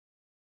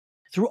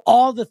through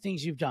all the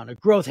things you've done, a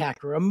growth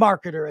hacker, a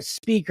marketer, a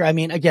speaker. I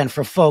mean, again,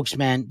 for folks,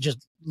 man,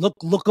 just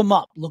look them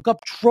up. Look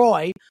up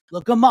Troy,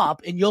 look him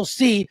up, and you'll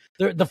see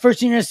the first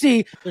thing you're going to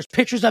see, there's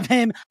pictures of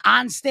him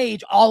on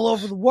stage all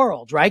over the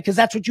world, right? Because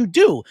that's what you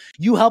do.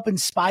 You help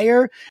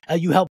inspire,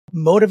 you help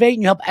motivate,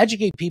 and you help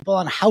educate people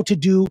on how to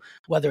do,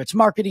 whether it's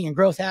marketing and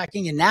growth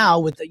hacking, and now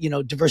with,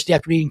 diversity,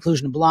 equity,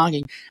 inclusion, and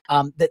belonging,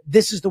 that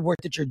this is the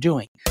work that you're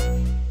doing.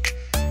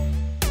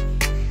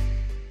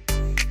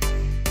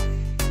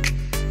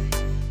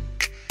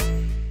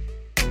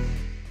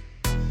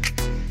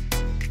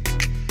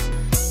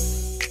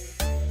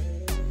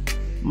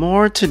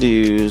 More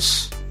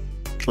to-dos,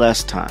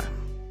 less time.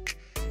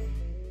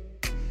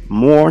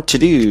 More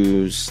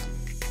to-dos,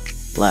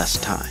 less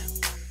time.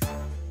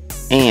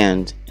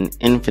 And an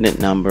infinite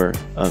number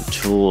of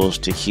tools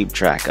to keep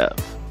track of.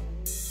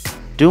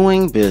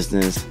 Doing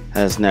business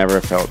has never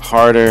felt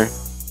harder,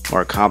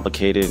 more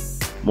complicated,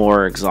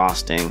 more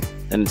exhausting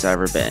than it's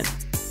ever been.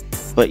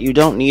 But you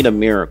don't need a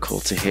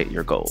miracle to hit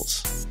your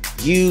goals.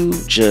 You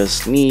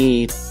just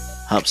need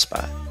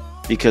HubSpot.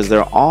 Because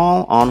they're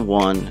all on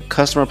one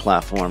customer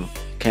platform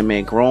can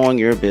make growing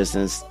your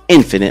business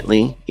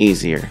infinitely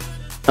easier.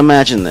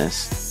 Imagine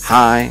this: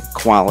 high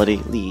quality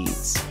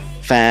leads,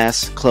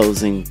 fast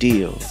closing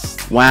deals,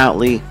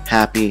 wildly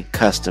happy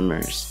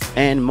customers,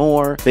 and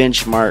more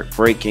benchmark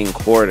breaking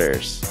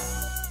quarters.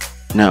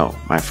 No,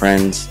 my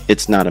friends,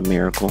 it's not a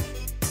miracle.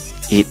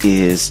 It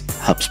is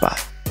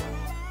HubSpot.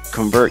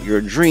 Convert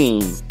your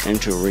dream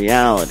into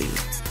reality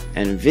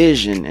and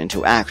vision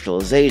into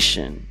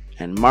actualization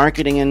and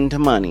marketing into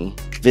money.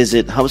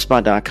 Visit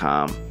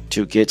HubSpot.com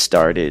to get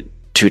started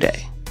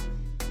today.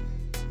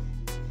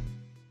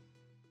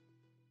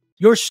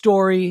 Your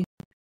story,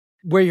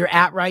 where you're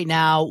at right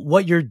now,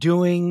 what you're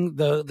doing,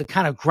 the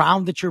kind of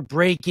ground that you're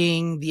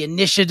breaking, the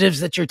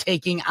initiatives that you're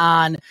taking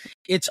on,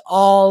 it's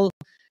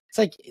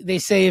like they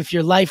say, if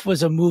your life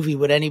was a movie,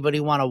 would anybody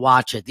want to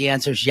watch it? The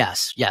answer is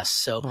yes.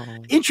 So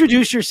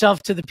Introduce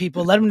yourself to the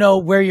people. Let them know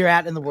where you're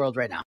at in the world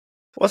right now.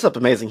 What's up,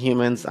 amazing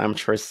humans? I'm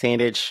Troy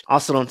Sandidge,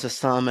 also known to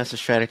some as a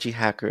strategy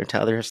hacker and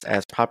to others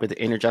as probably the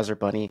Energizer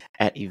Bunny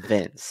at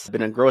events. I've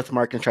been in growth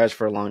marketing strategy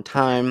for a long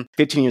time,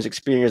 15 years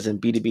experience in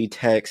B2B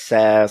tech,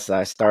 SaaS.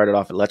 I started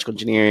off electrical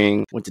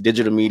engineering, went to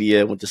digital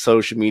media, went to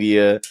social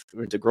media,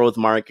 went to growth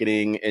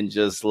marketing, and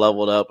just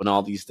leveled up and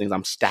all these things.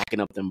 I'm stacking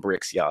up them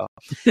bricks, y'all.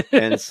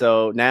 And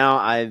so now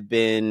I've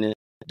been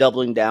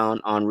doubling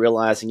down on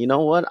realizing, you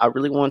know what, I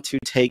really want to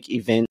take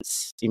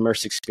events,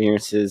 immersive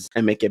experiences,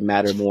 and make it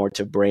matter more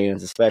to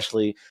brands,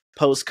 especially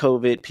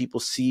post-COVID. People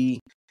see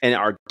and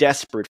are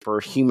desperate for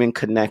human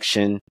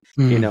connection,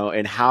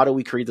 and how do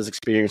we create those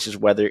experiences,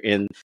 whether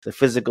in the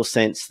physical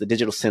sense, the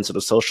digital sense, or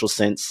the social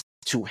sense,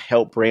 to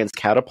help brands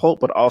catapult,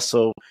 but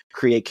also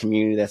create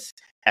community that's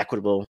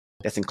equitable,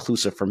 that's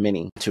inclusive for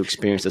many to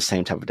experience the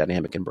same type of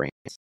dynamic in brands.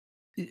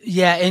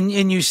 Yeah, and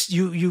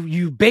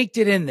you baked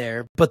it in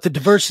there, but the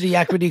diversity,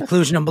 equity,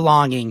 inclusion, and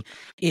belonging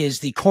is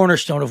the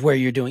cornerstone of where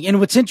you're doing. And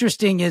what's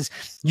interesting is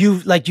you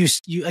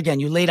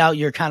laid out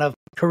your kind of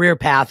career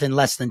path in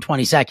less than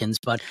 20 seconds,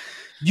 but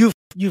you've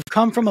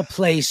come from a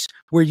place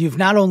where you've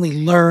not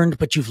only learned,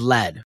 but you've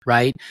led,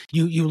 right?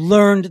 You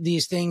learned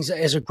these things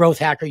as a growth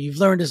hacker. You've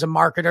learned as a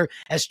marketer.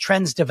 As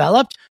trends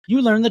developed,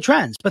 you learned the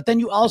trends, but then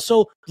you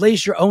also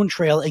blazed your own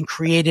trail and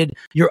created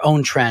your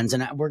own trends.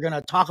 And we're going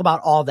to talk about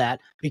all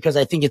that because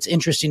I think it's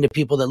interesting to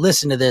people that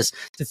listen to this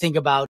to think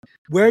about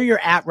where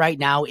you're at right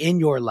now in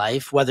your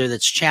life, whether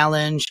that's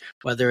challenge,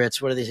 whether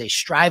it's, what do they say,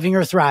 striving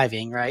or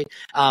thriving, right?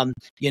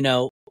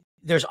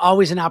 There's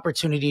always an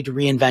opportunity to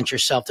reinvent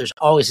yourself. There's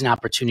always an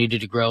opportunity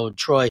to grow.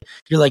 Troy,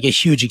 you're like a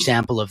huge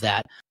example of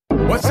that.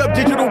 What's up,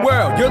 digital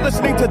world? You're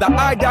listening to the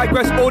I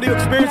Digress audio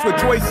experience with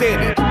Troy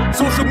Sandidge.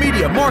 Social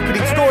media,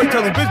 marketing,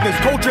 storytelling, business,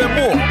 culture, and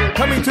more.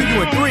 Coming to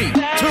you in 3,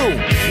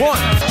 2,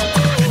 1.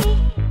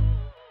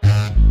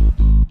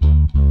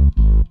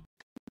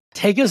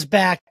 Take us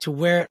back to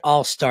where it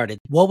all started.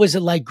 What was it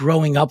like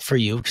growing up for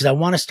you? Because I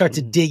want to start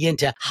to dig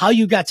into how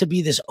you got to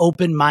be this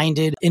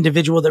open-minded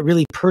individual that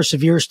really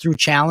perseveres through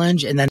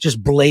challenge and then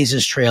just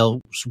blazes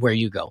trails where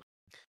you go.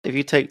 If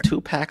you take 2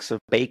 packs of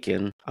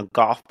bacon, a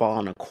golf ball,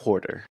 and a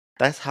quarter,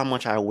 that's how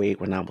much I weighed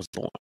when I was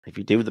born. If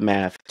you do the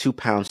math, 2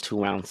 pounds,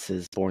 2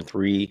 ounces, born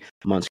 3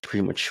 months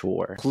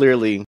premature.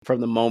 Clearly,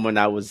 from the moment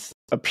I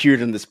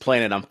appeared on this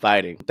planet, I'm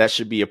fighting. That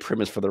should be a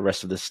premise for the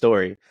rest of the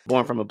story.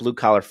 Born from a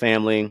blue-collar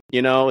family,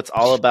 it's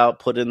all about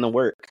putting in the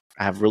work.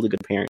 I have really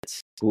good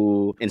parents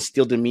who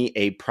instilled in me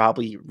a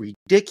probably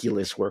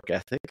ridiculous work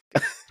ethic.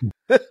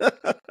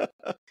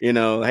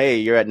 Hey,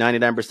 you're at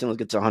 99%, let's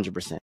get to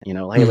 100%.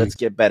 Hey, let's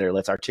get better.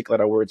 Let's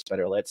articulate our words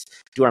better. Let's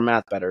do our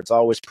math better. It's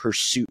always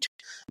pursuit.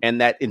 And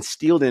that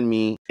instilled in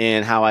me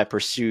in how I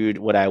pursued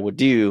what I would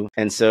do.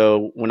 And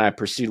so when I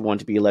pursued wanting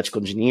to be an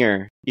electrical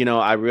engineer,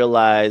 I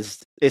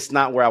realized it's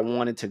not where I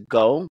wanted to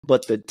go,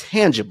 but the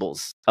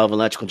tangibles of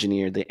electrical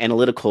engineer, the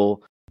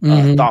analytical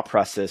thought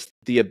process,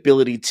 the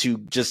ability to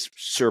just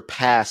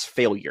surpass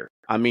failure.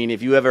 I mean,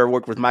 if you ever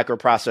worked with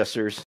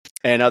microprocessors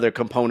and other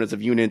components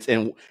of units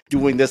and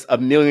doing this a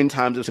million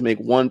times to make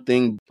one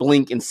thing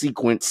blink in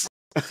sequence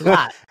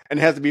and it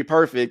has to be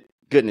perfect,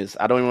 goodness,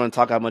 I don't even want to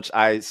talk how much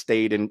I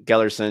stayed in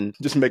Gellerson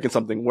just making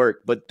something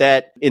work. But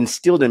that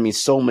instilled in me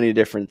so many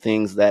different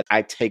things that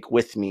I take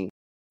with me,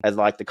 as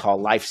I like to call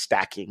life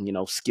stacking,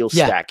 skill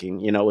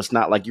stacking. It's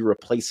not like you're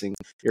replacing,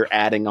 you're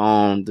adding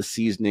on the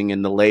seasoning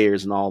and the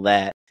layers and all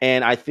that.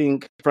 And I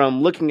think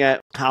from looking at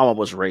how I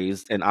was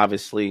raised, and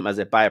obviously as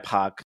a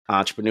BIPOC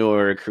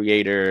entrepreneur,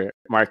 creator,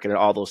 marketer,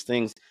 all those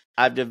things,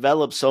 I've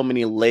developed so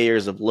many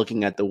layers of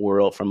looking at the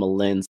world from a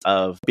lens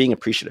of being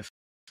appreciative.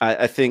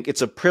 I think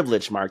it's a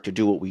privilege, Mark, to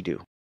do what we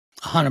do.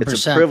 100%.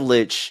 It's a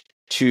privilege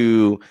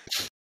to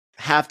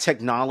have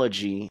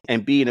technology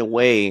and be in a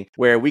way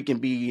where we can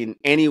be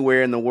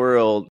anywhere in the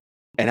world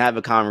and have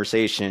a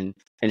conversation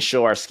and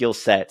show our skill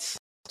sets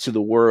to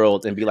the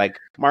world and be like,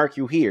 Mark,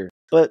 you here.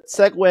 But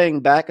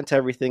segueing back into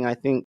everything, I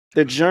think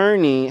the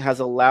journey has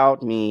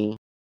allowed me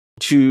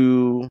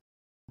to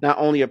not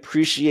only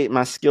appreciate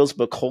my skills,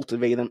 but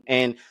cultivate them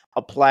and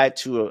apply it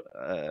to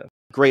a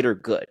greater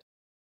good.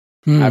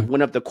 I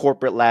went up the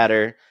corporate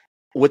ladder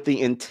with the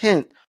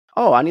intent,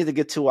 I need to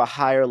get to a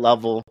higher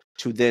level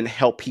to then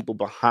help people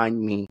behind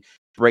me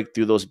break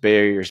through those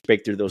barriers,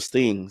 break through those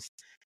things.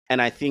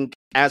 And I think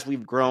as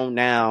we've grown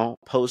now,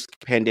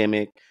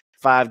 post-pandemic,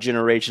 5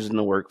 generations in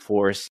the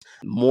workforce,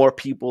 more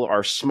people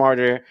are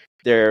smarter.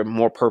 They're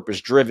more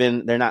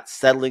purpose-driven. They're not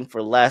settling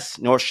for less,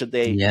 nor should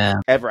they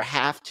ever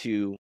have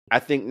to. I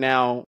think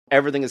now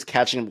everything is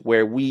catching up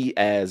where we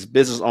as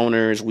business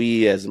owners,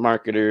 we as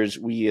marketers,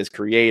 we as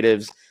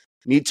creatives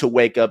need to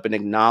wake up and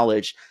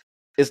acknowledge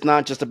it's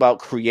not just about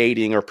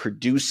creating or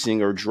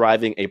producing or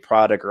driving a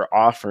product or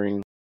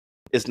offering.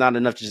 It's not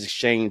enough to just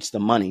exchange the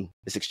money.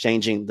 It's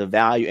exchanging the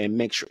value and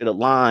make sure it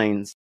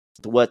aligns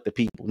with what the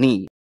people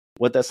need.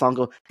 What that song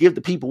goes, give the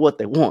people what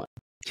they want.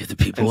 Give the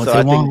people what they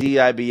want. So I think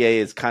DEIBA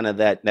is kind of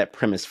that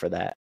premise for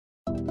that.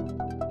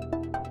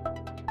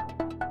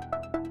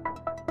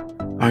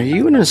 Are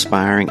you an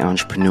aspiring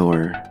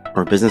entrepreneur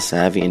or business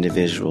savvy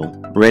individual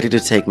ready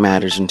to take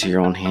matters into your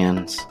own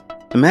hands?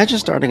 Imagine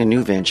starting a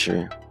new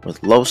venture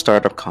with low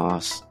startup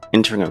costs,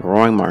 entering a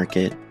growing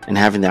market, and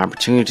having the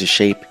opportunity to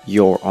shape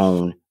your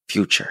own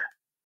future.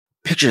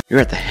 Picture you're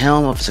at the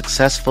helm of a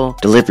successful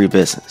delivery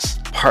business,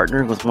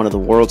 partnering with one of the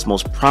world's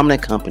most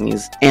prominent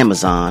companies,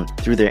 Amazon,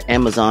 through their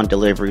Amazon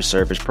Delivery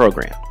Service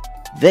program.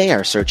 They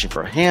are searching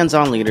for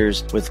hands-on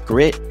leaders with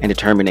grit and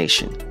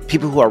determination,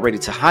 people who are ready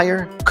to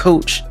hire,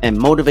 coach, and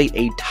motivate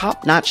a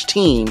top-notch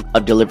team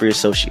of delivery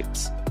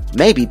associates.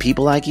 Maybe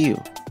people like you.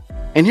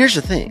 And here's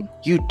the thing,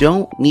 you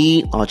don't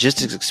need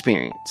logistics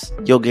experience.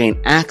 You'll gain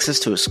access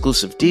to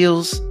exclusive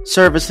deals,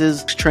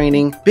 services,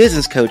 training,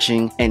 business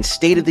coaching, and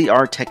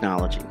state-of-the-art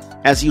technology.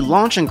 As you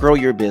launch and grow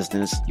your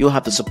business, you'll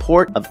have the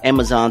support of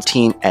Amazon's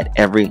team at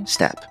every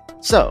step.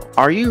 So,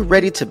 are you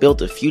ready to build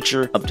the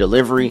future of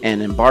delivery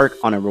and embark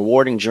on a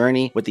rewarding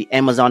journey with the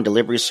Amazon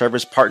Delivery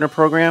Service Partner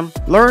Program?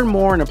 Learn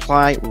more and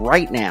apply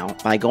right now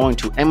by going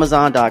to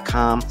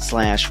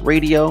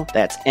amazon.com/radio.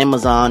 That's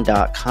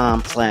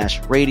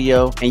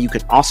amazon.com/radio. And you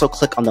can also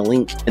click on the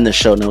link in the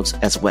show notes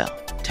as well.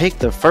 Take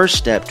the first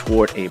step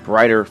toward a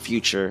brighter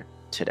future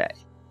today.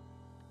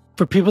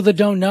 For people that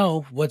don't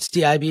know, what's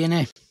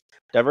DEIBA?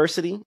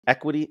 Diversity,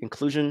 equity,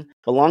 inclusion,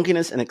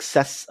 belongingness, and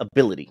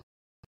accessibility.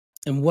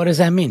 And what does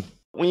that mean?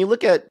 When you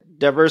look at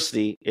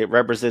diversity, it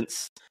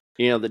represents,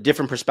 the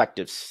different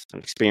perspectives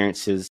and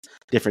experiences,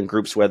 different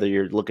groups, whether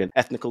you're looking at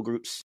ethnical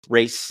groups,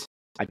 race,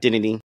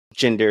 identity,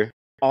 gender,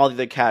 all of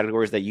the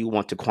categories that you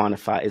want to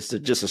quantify. It's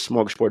just a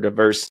smorgasbord of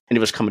diverse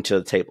individuals coming to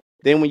the table.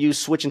 Then when you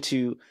switch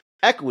into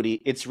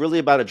equity, it's really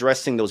about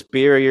addressing those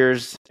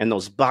barriers and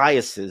those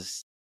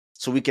biases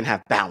so we can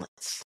have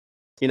balance.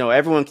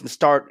 Everyone can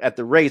start at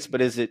the race,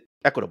 but is it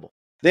equitable?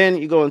 Then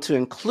you go into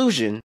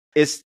inclusion.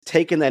 It's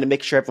taking that and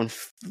making sure everyone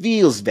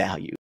feels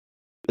valued.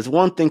 It's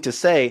one thing to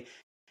say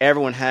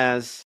everyone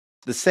has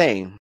the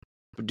same,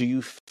 but do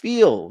you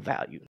feel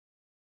valued?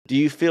 Do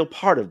you feel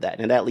part of that?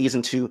 And that leads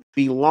into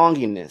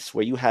belongingness,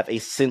 where you have a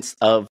sense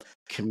of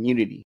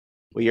community,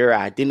 where your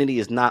identity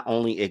is not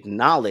only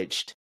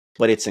acknowledged,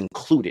 but it's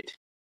included.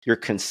 You're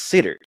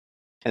considered.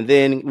 And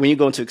then when you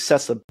go into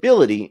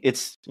accessibility,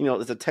 it's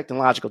a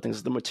technological thing,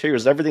 it's the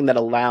materials, everything that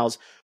allows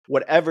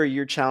whatever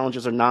your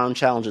challenges or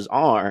non-challenges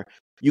are,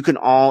 you can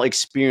all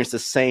experience the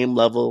same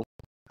level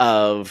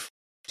of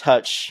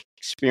touch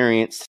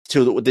experience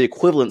to the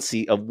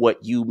equivalency of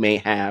what you may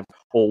have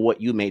or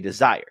what you may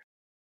desire.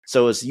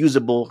 So it's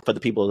usable for the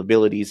people with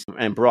abilities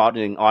and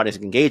broadening audience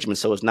engagement.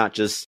 So it's not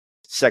just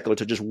secular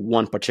to just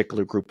one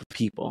particular group of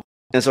people.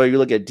 And so you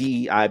look at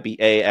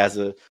DEIBA as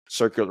a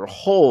circular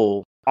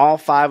whole, all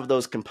 5 of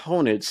those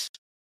components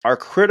are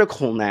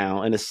critical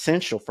now and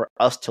essential for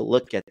us to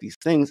look at these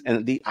things.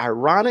 And the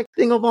ironic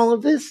thing of all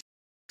of this,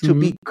 to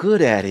be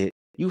good at it,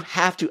 you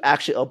have to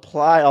actually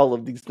apply all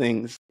of these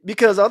things,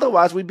 because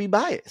otherwise we'd be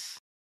biased.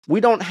 We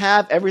don't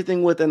have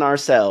everything within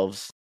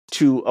ourselves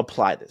to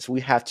apply this.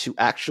 We have to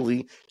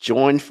actually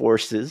join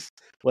forces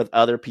with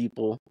other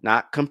people,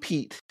 not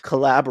compete,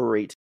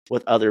 collaborate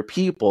with other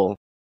people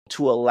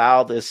to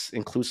allow this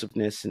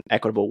inclusiveness and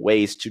equitable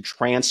ways to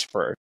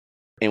transfer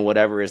in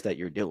whatever it is that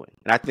you're doing.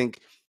 And I think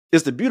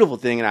it's the beautiful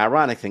thing and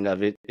ironic thing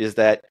of it is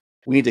that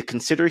we need to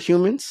consider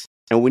humans,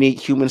 and we need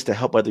humans to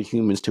help other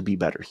humans to be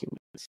better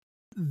humans.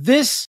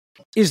 This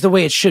is the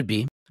way it should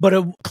be, but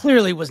it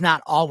clearly was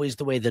not always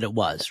the way that it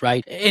was,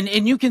 right?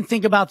 And you can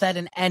think about that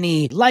in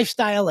any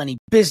lifestyle, any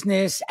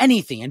business,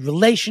 anything. And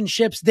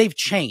relationships, they've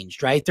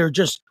changed, right? They're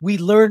just, we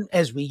learn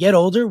as we get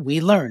older,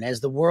 we learn. As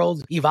the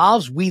world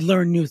evolves, we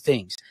learn new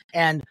things.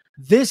 And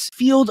this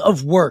field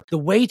of work, the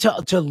way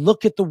to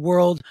look at the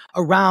world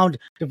around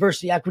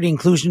diversity, equity,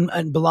 inclusion,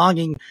 and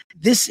belonging,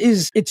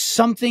 it's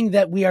something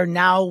that we are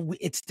now,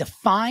 it's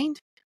defined.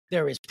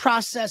 There is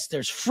process,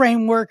 there's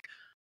framework.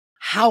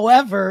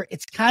 However,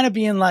 it's kind of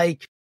being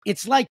like,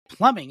 it's like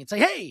plumbing. It's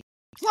like, hey,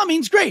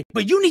 plumbing's great,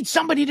 but you need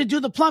somebody to do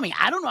the plumbing.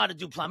 I don't know how to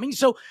do plumbing.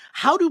 So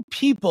how do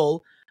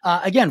people,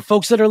 again,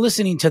 folks that are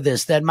listening to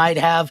this that might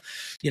have,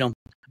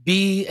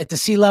 be at the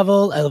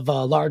C-level of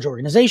a large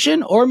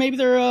organization, or maybe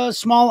they're a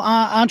small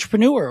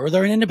entrepreneur, or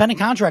they're an independent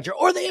contractor,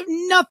 or they have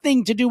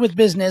nothing to do with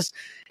business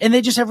and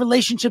they just have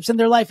relationships in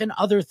their life and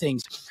other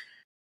things.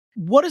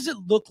 What does it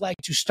look like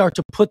to start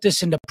to put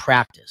this into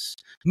practice?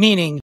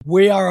 Meaning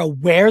we are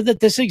aware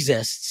that this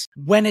exists.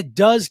 When it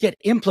does get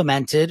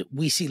implemented,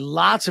 we see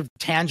lots of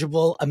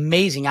tangible,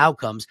 amazing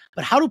outcomes.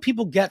 But how do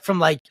people get from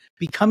like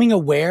becoming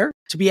aware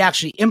to be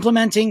actually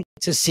implementing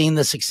to seeing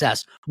the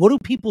success? What do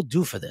people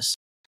do for this?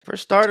 For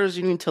starters,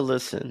 you need to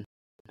listen.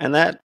 And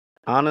that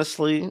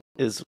honestly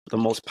is the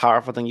most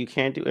powerful thing you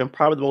can do, and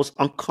probably the most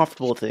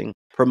uncomfortable thing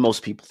for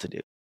most people to do.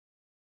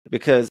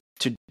 Because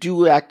to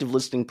do active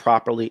listening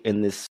properly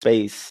in this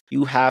space,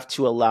 you have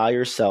to allow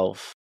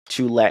yourself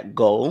to let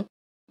go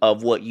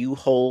of what you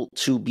hold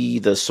to be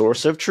the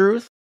source of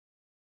truth,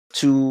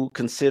 to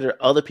consider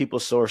other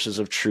people's sources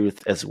of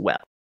truth as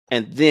well,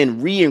 and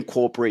then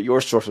reincorporate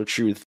your source of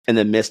truth in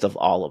the midst of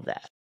all of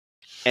that.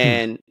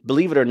 And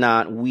believe it or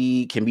not,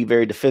 we can be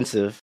very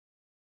defensive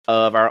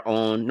of our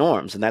own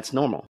norms, and that's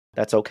normal.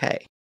 That's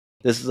okay.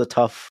 This is a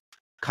tough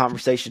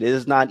conversation. It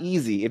is not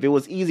easy. If it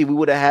was easy, we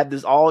would have had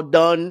this all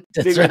done,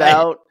 figured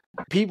out.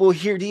 People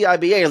hear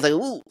DEIBA and it's like,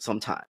 ooh,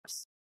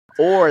 sometimes.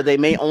 Or they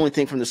may only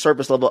think from the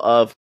surface level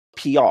of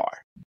PR.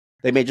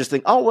 They may just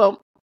think, oh,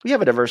 well, we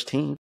have a diverse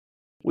team.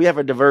 We have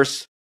a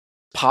diverse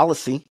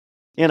policy.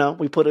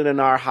 We put it in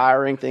our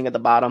hiring thing at the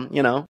bottom,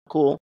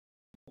 cool.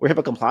 We're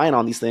HIPAA compliant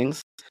on these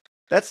things.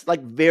 That's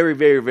like very,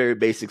 very, very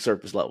basic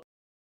surface level.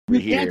 You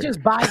can't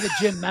just buy the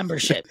gym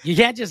membership. You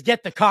can't just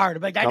get the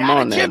card. Like, I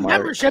got a gym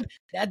membership.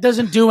 That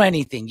doesn't do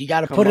anything. You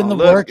got to put in the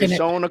work. You're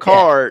showing a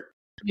card.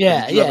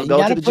 Yeah. You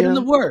got to put in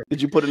the work.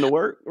 Did you put in the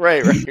work?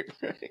 Right.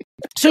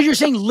 So you're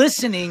saying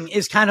listening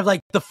is kind of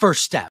like the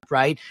first step,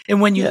 right?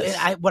 And when you,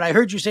 what I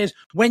heard you say is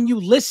when you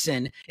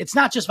listen, it's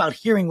not just about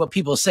hearing what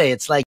people say.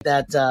 It's like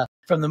that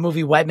from the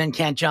movie White Men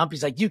Can't Jump.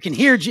 He's like, you can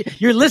hear,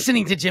 you're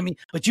listening to Jimi,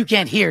 but you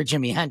can't hear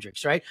Jimi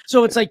Hendrix, right?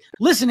 So it's like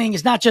listening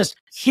is not just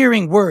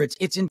hearing words.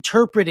 It's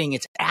interpreting.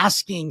 It's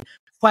asking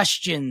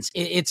questions.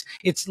 It's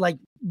like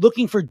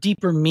looking for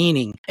deeper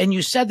meaning. And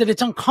you said that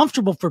it's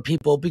uncomfortable for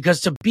people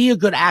because to be a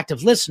good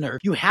active listener,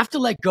 you have to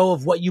let go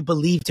of what you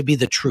believe to be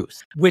the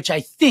truth, which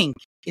I think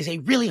is a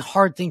really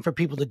hard thing for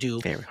people to do.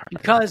 Very hard.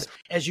 Because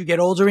as you get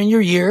older in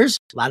your years,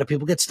 a lot of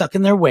people get stuck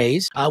in their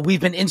ways. We've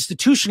been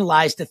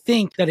institutionalized to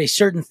think that a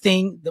certain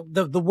thing,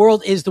 the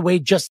world is the way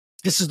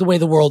this is the way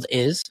the world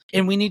is.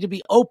 And we need to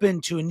be open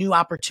to a new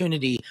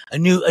opportunity, a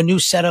new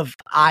set of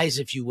eyes,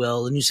 if you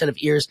will, a new set of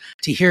ears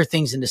to hear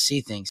things and to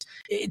see things.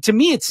 To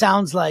me, it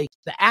sounds like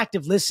the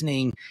active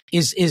listening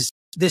is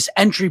this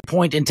entry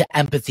point into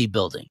empathy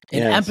building.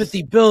 And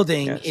empathy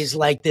building is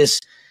like this.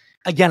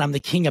 Again, I'm the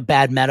king of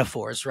bad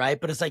metaphors,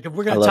 right? But it's like, if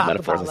we're going to talk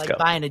about like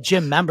buying a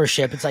gym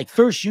membership, it's like,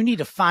 first you need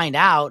to find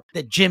out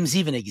that gyms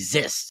even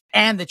exist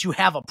and that you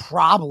have a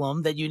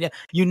problem that you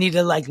need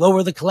to like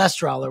lower the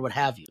cholesterol or what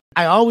have you.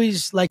 I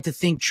always like to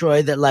think,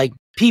 Troy, that like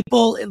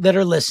people that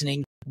are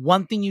listening,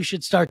 one thing you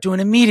should start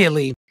doing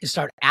immediately is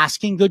start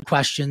asking good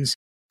questions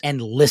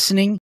and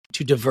listening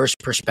to diverse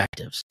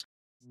perspectives.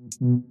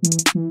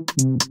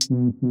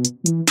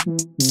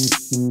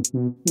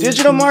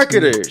 Digital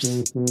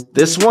marketers,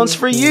 this one's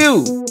for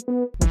you.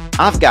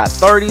 I've got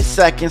 30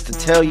 seconds to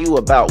tell you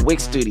about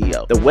Wix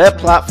Studio, the web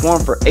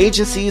platform for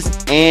agencies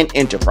and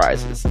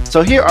enterprises.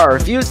 So here are a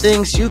few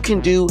things you can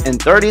do in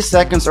 30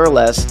 seconds or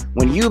less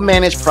when you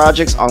manage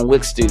projects on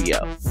Wix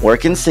Studio.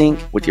 Work in sync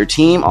with your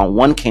team on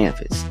one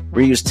canvas.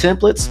 Reuse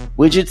templates,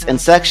 widgets, and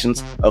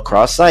sections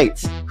across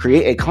sites.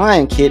 Create a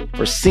client kit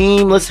for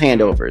seamless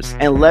handovers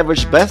and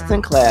leverage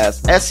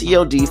best-in-class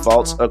SEO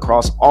defaults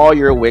across all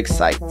your Wix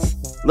sites.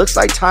 Looks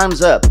like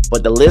time's up,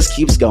 but the list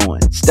keeps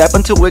going. Step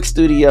into Wix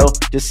Studio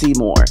to see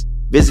more.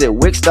 Visit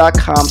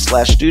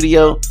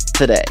wix.com/studio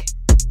today.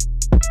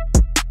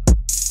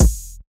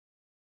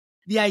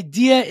 The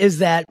idea is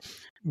that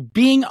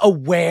being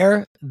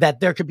aware that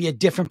there could be a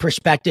different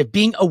perspective,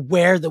 being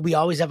aware that we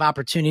always have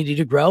opportunity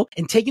to grow,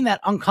 and taking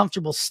that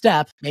uncomfortable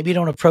step. Maybe you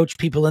don't approach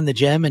people in the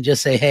gym and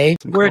just say, hey,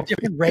 we're a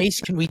different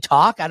race. Can we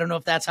talk? I don't know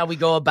if that's how we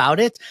go about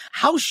it.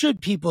 How should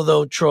people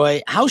though,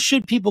 Troy, how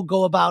should people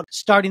go about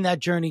starting that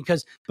journey?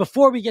 Because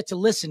before we get to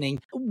listening,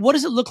 what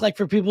does it look like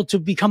for people to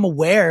become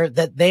aware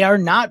that they are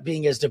not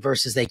being as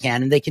diverse as they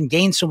can and they can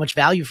gain so much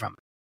value from it?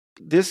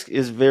 This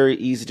is very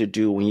easy to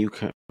do when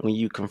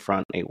you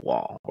confront a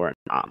wall or an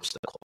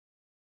obstacle.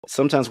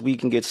 Sometimes we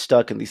can get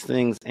stuck in these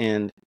things,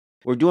 and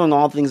we're doing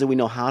all the things that we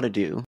know how to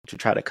do to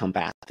try to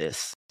combat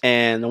this.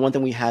 And the one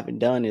thing we haven't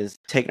done is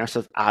taking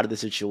ourselves out of the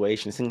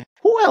situation and saying,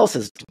 who else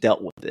has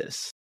dealt with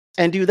this?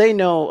 And do they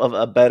know of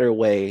a better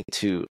way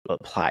to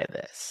apply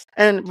this?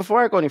 And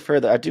before I go any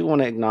further, I do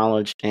want to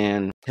acknowledge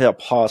and hit a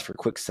pause for a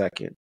quick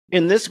second.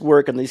 In this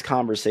work and these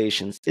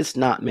conversations, it's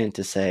not meant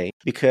to say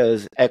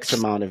because X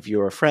amount of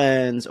your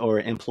friends or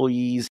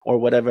employees or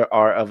whatever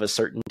are of a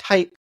certain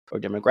type or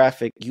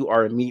demographic, you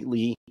are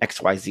immediately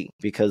XYZ,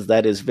 because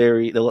there's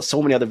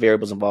so many other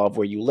variables involved: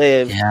 where you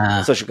live,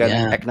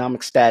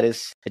 economic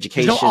status,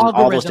 education,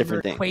 all those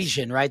different things.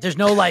 Equation, right? There's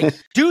no like,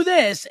 do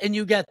this and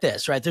you get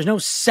this, right? There's no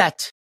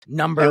set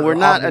number. And we're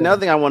not, another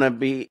thing I want to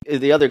be is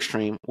the other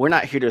extreme. We're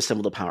not here to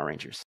assemble the Power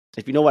Rangers.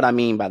 If you know what I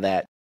mean by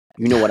that,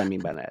 you know what I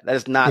mean by that. That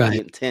is not the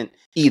intent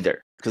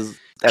either, because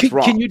that's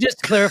wrong. Can you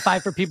just clarify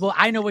for people?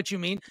 I know what you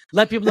mean.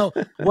 Let people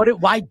know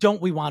why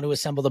don't we want to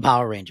assemble the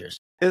Power Rangers?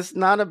 It's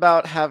not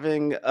about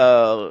having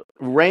a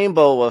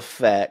rainbow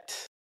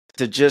effect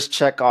to just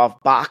check off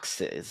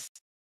boxes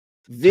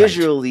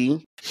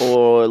visually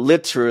or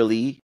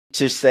literally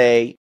to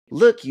say,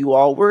 look, you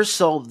all, we're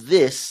so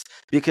this,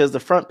 because the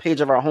front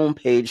page of our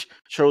homepage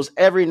shows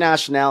every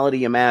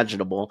nationality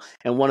imaginable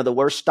and one of the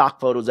worst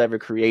stock photos ever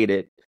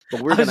created. But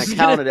we're going to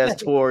count it as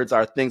towards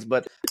our things.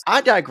 But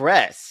I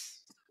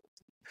digress.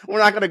 We're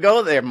not going to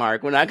go there,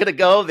 Mark. We're not going to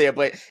go there.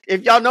 But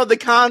if y'all know the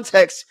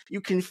context,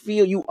 you can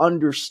feel you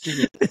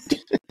understand.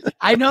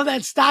 I know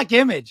that stock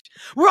image.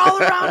 We're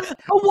all around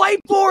a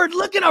whiteboard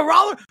looking at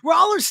we're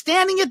all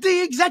standing at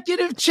the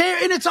executive chair,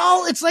 and it's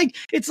like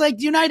the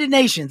United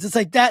Nations. It's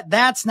like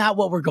that's not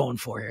what we're going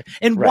for here.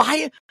 And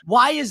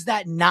why is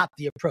that not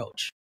the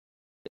approach?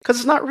 Because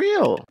it's not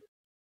real.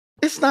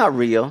 It's not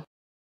real.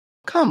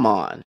 Come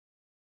on.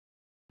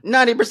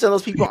 90% of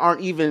those people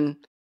aren't even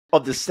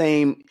of the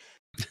same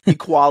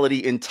equality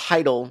in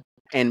title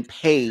and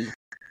pay.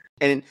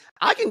 And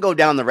I can go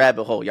down the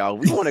rabbit hole, y'all.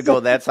 We want to go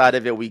that side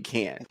of it, we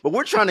can. But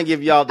we're trying to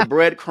give y'all the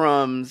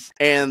breadcrumbs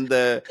and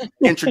the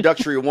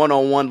introductory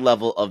one-on-one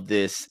level of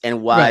this,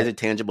 and why is it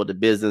tangible to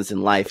business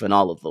and life and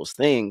all of those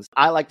things.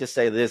 I like to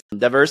say this: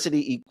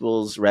 diversity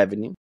equals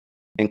revenue,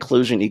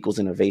 inclusion equals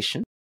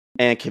innovation,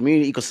 and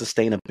community equals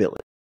sustainability.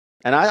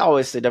 And I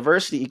always say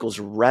diversity equals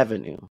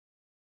revenue,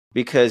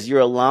 because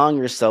you're allowing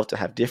yourself to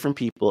have different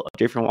people of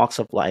different walks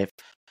of life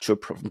to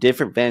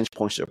different vantage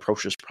points to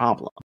approach this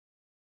problem,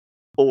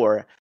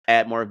 or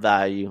add more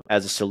value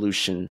as a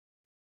solution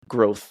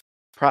growth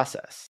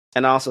process.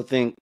 And I also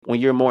think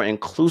when you're more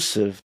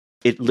inclusive,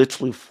 it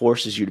literally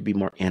forces you to be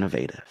more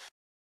innovative.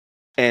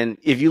 And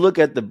if you look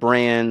at the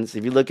brands,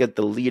 if you look at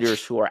the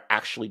leaders who are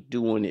actually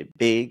doing it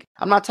big,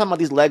 I'm not talking about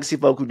these legacy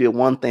folk who did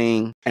one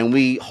thing and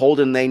we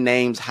holding their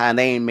names high and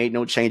they ain't made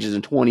no changes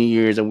in 20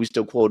 years and we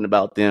still quoting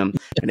about them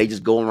and they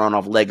just going around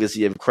off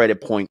legacy of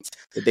credit points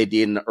that they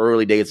did in the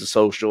early days of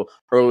social,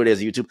 early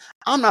days of YouTube.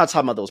 I'm not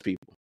talking about those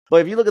people.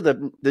 But if you look at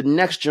the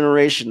next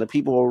generation, the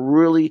people who are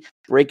really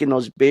breaking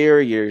those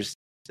barriers,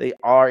 they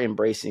are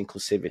embracing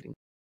inclusivity.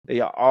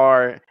 They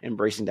are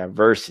embracing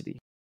diversity.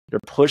 They're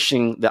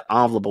pushing the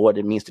envelope of what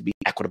it means to be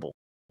equitable.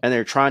 And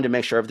they're trying to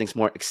make sure everything's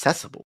more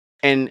accessible.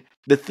 And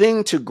the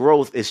thing to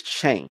growth is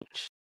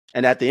change.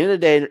 And at the end of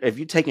the day, if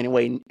you're taking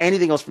away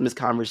anything else from this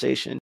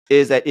conversation,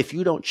 is that if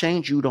you don't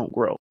change, you don't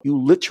grow. You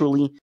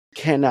literally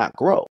cannot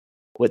grow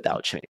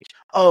without change.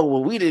 Oh,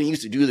 well, we didn't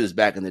used to do this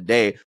back in the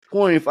day,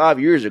 25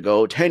 years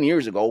ago, 10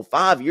 years ago,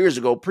 5 years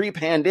ago,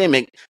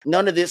 pre-pandemic.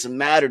 None of this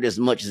mattered as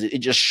much as it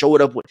just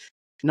showed up with.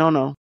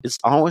 No, it's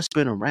always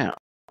been around.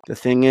 The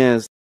thing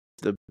is,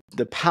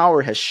 the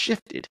power has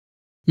shifted.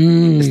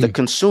 It's the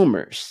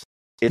consumers.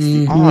 It's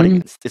the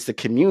audience. It's the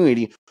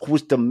community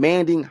who's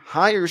demanding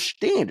higher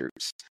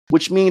standards,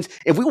 which means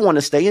if we want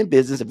to stay in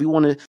business, if we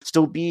want to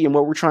still be in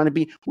what we're trying to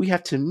be, we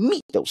have to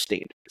meet those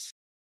standards.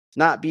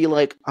 Not be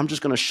like, I'm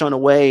just going to shun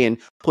away and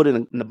put it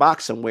in the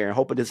box somewhere and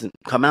hope it doesn't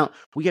come out.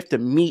 We have to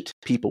meet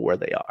people where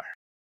they are.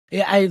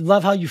 Yeah, I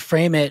love how you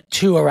frame it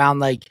too, around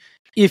like,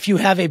 if you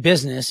have a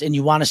business and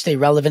you want to stay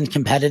relevant,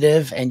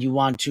 competitive, and you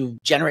want to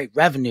generate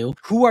revenue,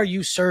 who are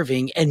you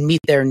serving and meet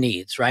their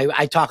needs, right?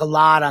 I talk a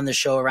lot on the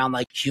show around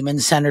like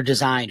human-centered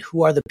design.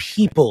 Who are the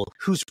people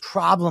whose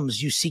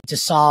problems you seek to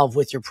solve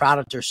with your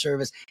product or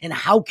service? And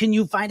how can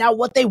you find out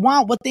what they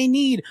want, what they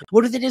need?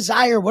 What do they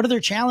desire? What are their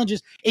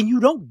challenges? And you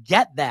don't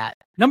get that.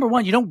 Number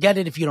one, you don't get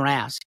it if you don't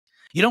ask.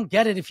 You don't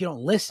get it if you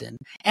don't listen,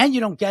 and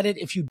you don't get it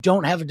if you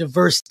don't have a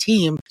diverse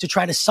team to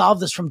try to solve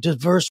this from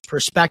diverse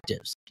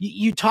perspectives.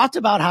 You talked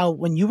about how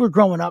when you were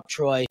growing up,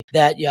 Troy,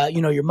 that,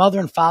 your mother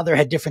and father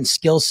had different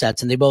skill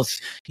sets and they both,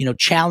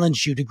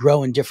 challenged you to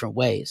grow in different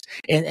ways.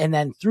 And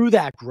then through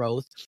that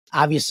growth,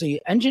 obviously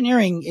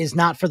engineering is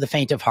not for the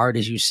faint of heart,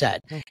 as you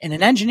said. And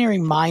an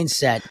engineering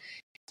mindset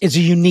is a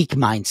unique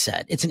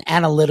mindset. It's an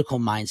analytical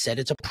mindset.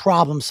 It's a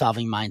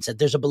problem-solving mindset.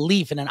 There's a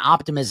belief and an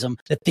optimism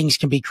that things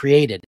can be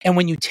created. And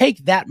when you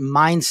take that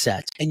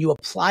mindset and you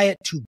apply it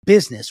to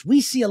business,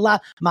 we see a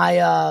lot.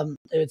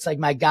 It's like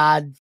my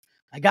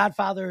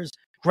godfather's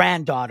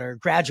granddaughter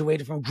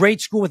graduated from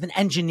grade school with an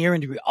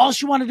engineering degree. All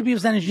she wanted to be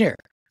was an engineer.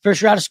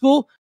 First year out of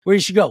school, where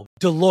did she go?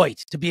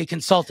 Deloitte to be a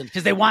consultant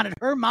because they wanted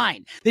her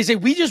mind. They say,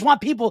 we just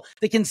want people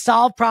that can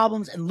solve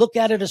problems and look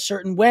at it a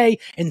certain way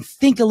and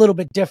think a little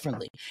bit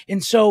differently.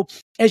 And so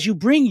as you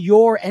bring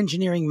your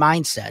engineering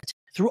mindset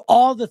through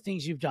all the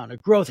things you've done, a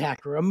growth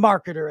hacker, a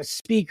marketer, a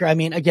speaker, I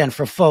mean, again,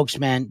 for folks,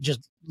 man,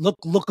 just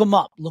look them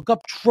up. Look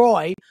up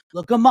Troy,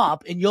 look him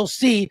up, and you'll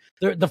see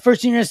the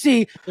first thing you're going to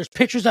see, there's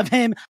pictures of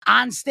him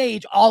on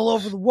stage all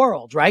over the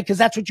world, right? Because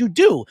that's what you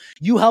do.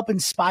 You help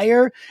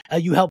inspire,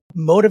 you help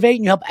motivate,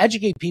 and you help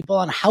educate people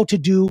on how to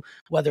do,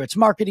 whether it's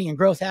marketing and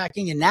growth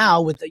hacking, and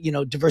now with,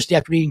 diversity,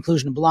 equity,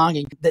 inclusion, and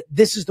belonging, that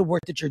this is the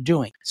work that you're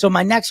doing. So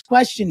my next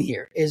question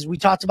here is, we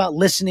talked about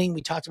listening,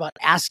 we talked about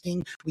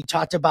asking, we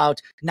talked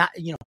about not,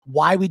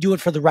 why we do it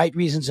for the right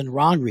reasons and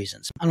wrong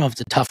reasons. I don't know if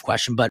it's a tough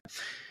question, but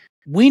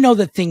we know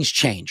that things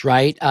change,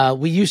 right?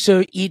 We used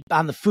to eat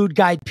on the food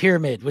guide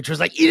pyramid, which was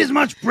like, eat as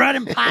much bread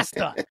and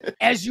pasta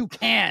as you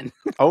can.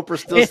 Oprah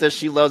still says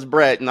she loves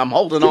bread, and I'm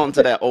holding on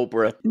to that,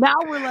 Oprah. Now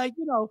we're like,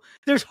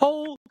 there's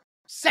whole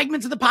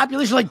segments of the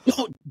population like,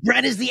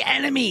 bread is the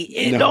enemy.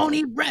 No. Don't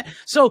eat bread.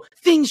 So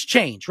things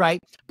change, right?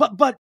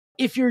 But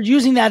if you're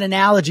using that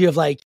analogy of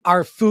like,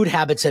 our food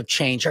habits have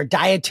changed, our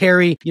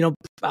dietary,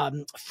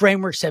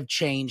 frameworks have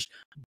changed,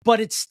 but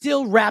it's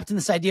still wrapped in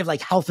this idea of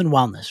like health and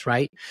wellness,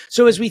 right?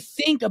 So as we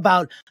think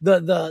about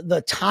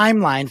the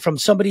timeline from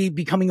somebody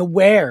becoming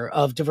aware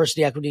of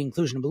diversity, equity,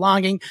 inclusion, and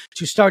belonging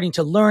to starting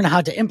to learn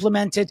how to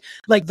implement it,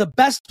 like the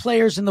best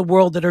players in the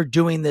world that are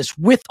doing this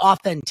with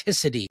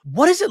authenticity,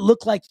 what does it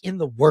look like in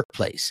the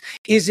workplace?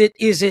 Is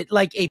it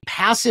like a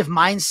passive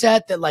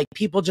mindset that like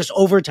people just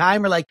over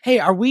time are like, hey,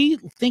 are we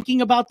thinking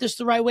about this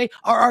the right way?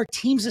 Are our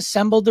teams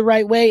assembled the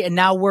right way? And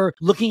now we're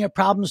looking at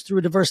problems through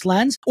a diverse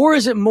lens? Or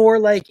is it more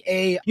like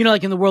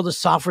like in the world of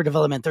software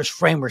development, there's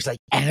frameworks like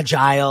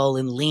agile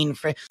and lean.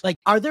 Like,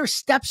 are there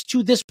steps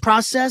to this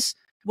process?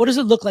 What does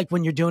it look like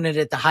when you're doing it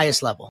at the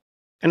highest level?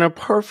 In a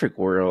perfect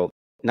world,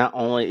 not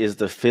only is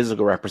the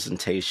physical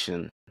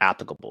representation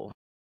applicable,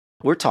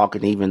 we're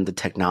talking even the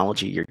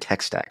technology, your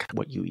tech stack,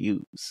 what you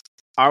use.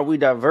 Are we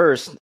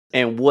diverse?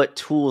 And what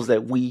tools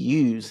that we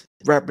use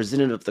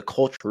representative of the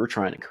culture we're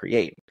trying to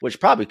create, which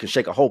probably could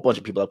shake a whole bunch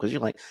of people up because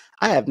you're like,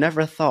 I have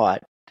never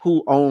thought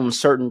who owns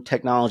certain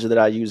technology that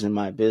I use in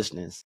my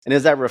business. And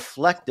is that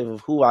reflective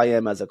of who I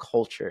am as a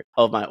culture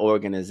of my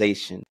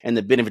organization and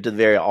the benefit to the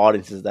very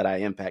audiences that I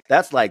impact?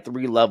 That's like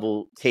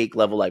 3-level, take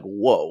level, like,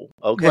 whoa.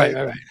 Okay.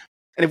 Right.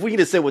 And if we can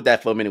just sit with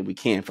that for a minute, we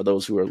can for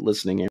those who are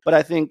listening in. But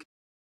I think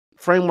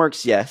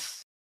frameworks,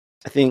 yes.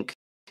 I think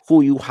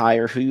who you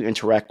hire, who you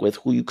interact with,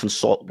 who you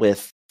consult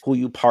with, who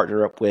you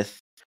partner up with,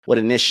 what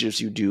initiatives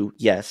you do,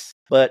 yes.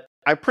 But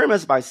I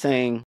premise by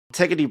saying,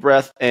 take a deep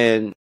breath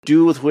and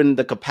do within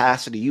the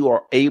capacity you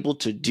are able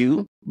to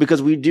do,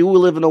 because we do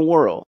live in a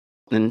world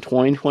in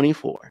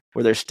 2024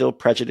 where there's still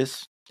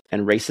prejudice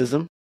and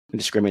racism and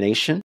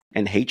discrimination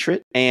and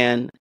hatred.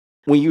 And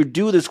when you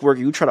do this work,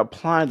 you try to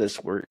apply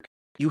this work,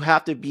 you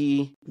have to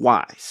be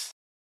wise.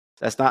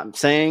 That's not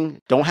saying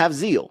don't have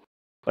zeal,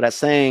 but that's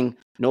saying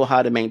know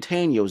how to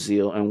maintain your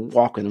zeal and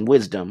walk in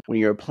wisdom when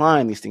you're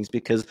applying these things,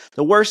 because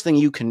the worst thing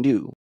you can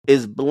do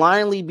is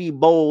blindly be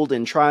bold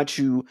and try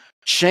to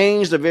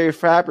change the very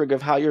fabric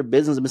of how your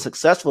business has been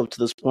successful up to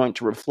this point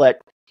to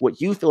reflect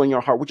what you feel in your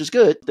heart, which is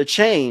good, the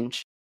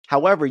change.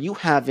 However, you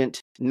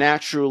haven't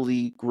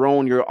naturally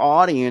grown your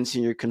audience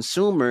and your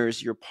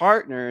consumers, your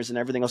partners, and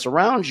everything else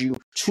around you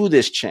to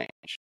this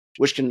change,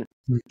 which can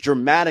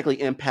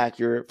dramatically impact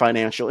your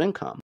financial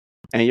income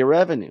and your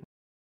revenue.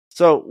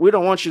 So we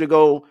don't want you to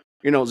go,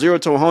 0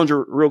 to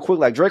 100 real quick,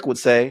 like Drake would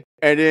say,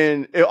 and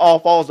then it all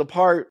falls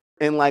apart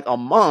in like a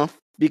month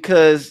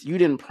because you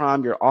didn't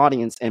prime your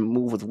audience and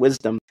move with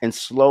wisdom and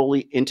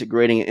slowly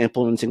integrating and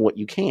implementing what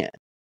you can.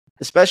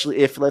 Especially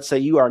if, let's say,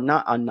 you are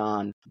not a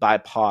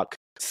non-BIPOC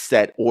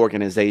set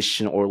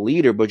organization or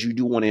leader, but you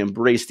do want to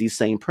embrace these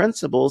same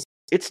principles.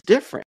 It's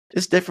different.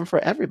 It's different for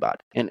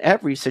everybody in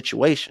every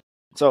situation.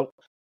 So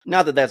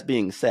now that that's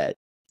being said,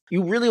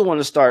 you really want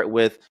to start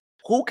with,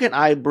 who can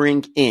I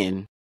bring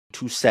in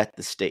to set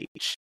the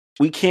stage?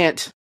 We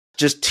can't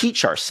just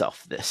teach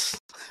ourselves this.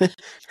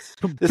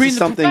 This is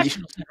something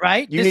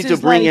right? You need to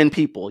bring in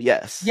people.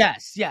 Yes.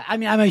 Yeah. I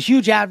mean, I'm a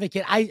huge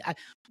advocate.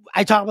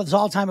 I talk about this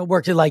all the time at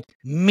work. To like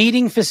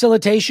meeting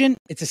facilitation,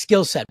 it's a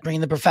skill set,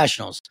 bringing the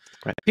professionals.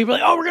 Right. People are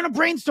like, oh, we're going to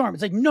brainstorm.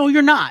 It's like, no,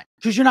 you're not,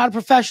 because you're not a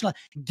professional.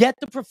 Get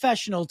the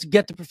professional to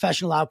get the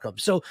professional outcome.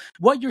 So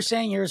what you're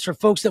saying here is for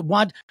folks that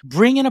want,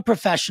 bring in a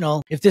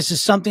professional. If this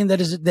is something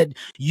that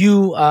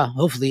you,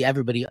 hopefully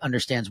everybody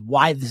understands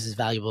why this is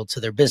valuable to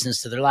their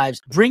business, to their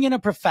lives, bring in a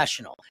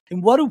professional.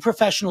 And what do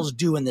professionals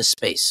do in this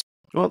space?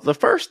 Well, the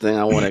first thing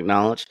I want to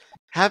acknowledge,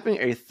 having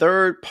a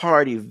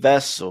third-party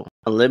vessel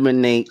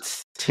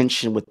eliminates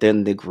tension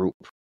within the group,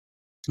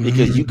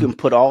 because you can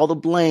put all the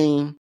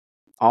blame,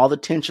 all the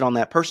tension on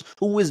that person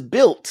who is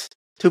built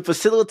to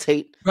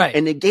facilitate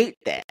and negate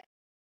that.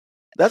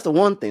 That's the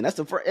one thing.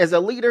 As a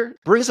leader,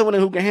 bring someone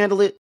in who can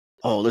handle it.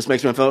 Oh, this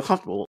makes me feel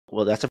comfortable.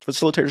 Well, that's a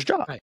facilitator's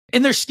job. Right.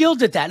 And they're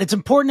skilled at that. It's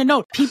important to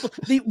note, people,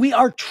 we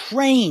are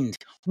trained.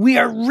 We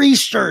are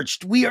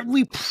researched.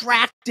 We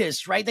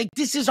practice, right? Like,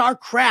 this is our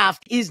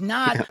craft, is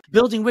not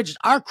building widgets.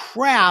 Our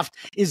craft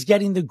is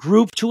getting the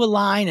group to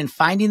align and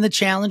finding the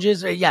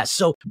challenges. Yes.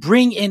 So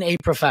bring in a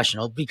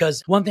professional,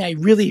 because one thing I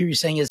really hear you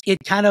saying is it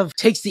kind of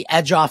takes the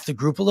edge off the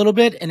group a little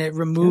bit, and it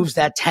removes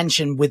that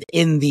tension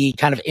within the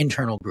kind of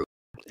internal group.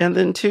 And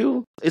then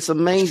two, it's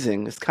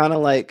amazing. It's kind of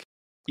like,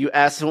 you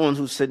ask someone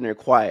who's sitting there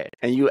quiet,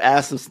 and you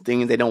ask them some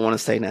things they don't want to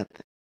say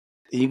nothing.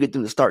 And you get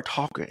them to start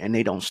talking, and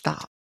they don't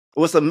stop.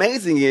 What's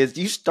amazing is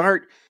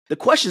the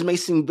questions may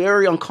seem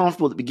very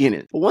uncomfortable at the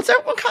beginning, but once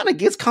everyone kind of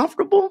gets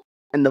comfortable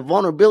and the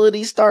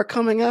vulnerabilities start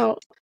coming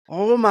out,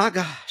 oh my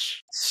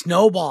gosh.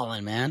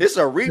 Snowballing, man. It's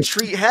a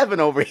retreat heaven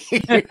over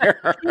here.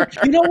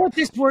 You know what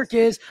this work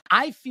is?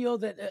 I feel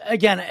that,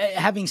 again,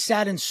 having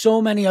sat in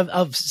so many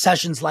of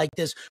sessions like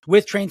this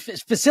with trained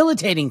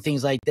facilitating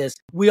things like this,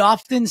 we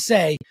often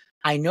say,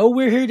 I know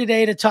we're here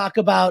today to talk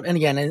about, and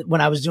again, when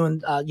I was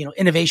doing,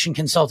 innovation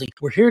consulting,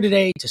 we're here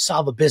today to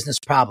solve a business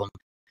problem.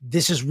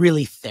 This is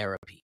really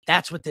therapy.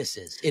 That's what this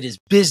is. It is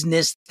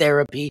business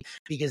therapy,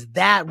 because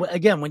that,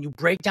 again, when you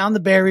break down the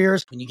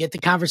barriers, when you get the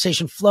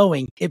conversation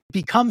flowing, it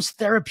becomes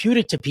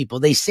therapeutic to people.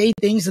 They say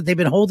things that they've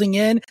been holding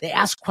in. They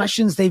ask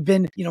questions they've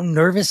been,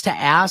 nervous to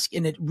ask.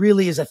 And it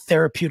really is a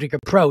therapeutic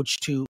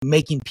approach to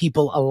making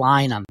people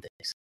align on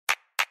things.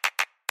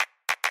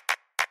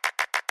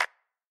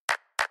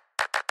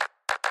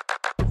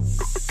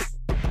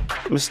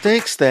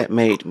 Mistakes That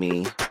Made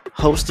Me,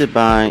 hosted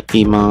by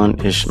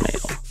Iman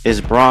Ishmael,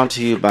 is brought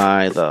to you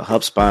by the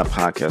HubSpot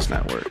Podcast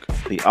Network,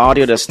 the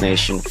audio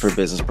destination for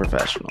business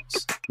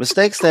professionals.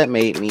 Mistakes That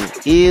Made Me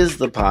is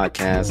the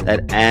podcast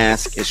that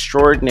asks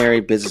extraordinary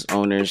business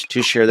owners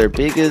to share their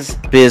biggest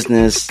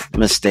business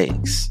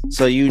mistakes,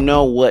 so you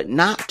know what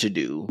not to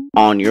do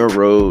on your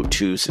road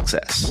to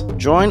success.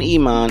 Join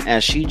Iman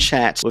as she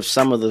chats with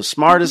some of the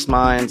smartest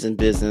minds in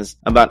business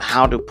about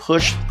how to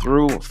push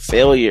through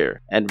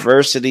failure,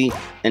 adversity,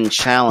 and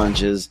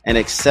challenges, and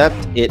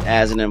accept it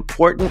as an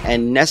important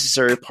and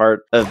necessary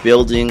part of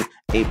building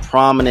a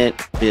prominent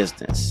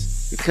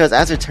business. Because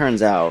as it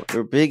turns out,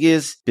 your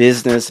biggest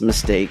business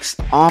mistakes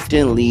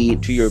often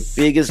lead to your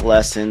biggest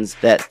lessons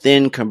that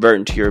then convert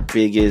into your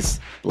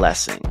biggest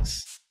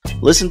blessings.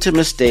 Listen to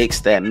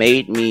Mistakes That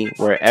Made Me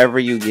wherever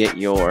you get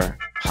your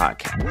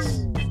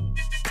podcasts.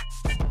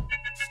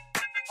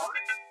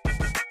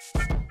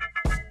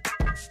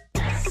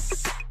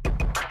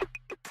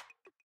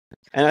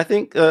 And I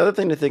think the other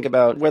thing to think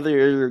about, whether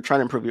you're trying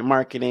to improve your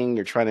marketing,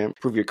 you're trying to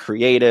improve your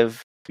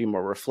creative, be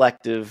more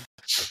reflective,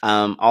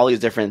 all these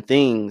different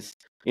things,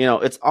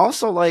 it's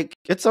also like,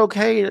 it's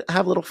okay to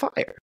have a little fire,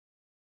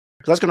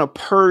 because that's going to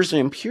purge the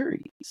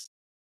impurities.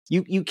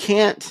 You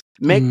can't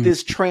make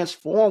this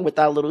transform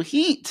without a little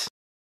heat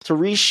to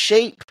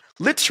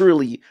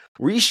literally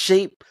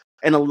reshape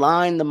and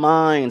align the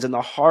minds and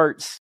the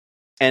hearts,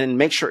 and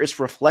make sure it's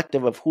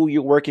reflective of who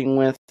you're working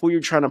with, who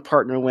you're trying to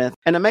partner with.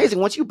 And amazing,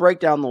 once you break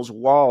down those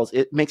walls,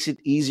 it makes it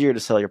easier to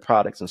sell your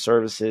products and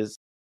services.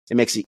 It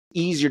makes it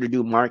easier to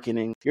do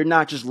marketing. You're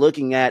not just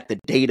looking at the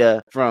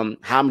data from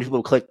how many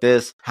people click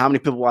this, how many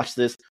people watch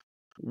this.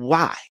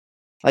 Why?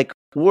 Like,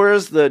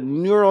 where's the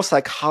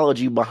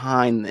neuropsychology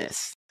behind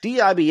this?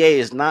 DEIBA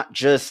is not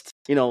just,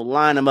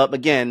 line them up.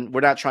 Again, we're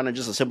not trying to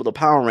just assemble the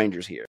Power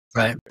Rangers here.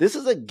 Right. This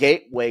is a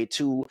gateway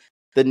to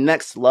the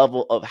next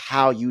level of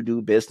how you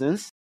do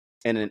business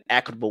in an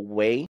equitable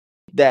way,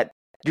 that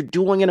you're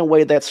doing in a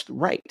way that's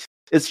right.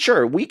 It's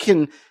sure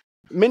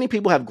many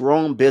people have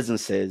grown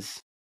businesses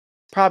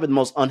probably the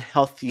most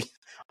unhealthy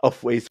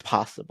of ways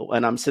possible.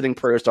 And I'm sending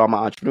prayers to all my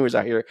entrepreneurs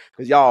out here,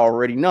 because y'all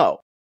already know.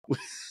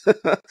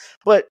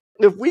 But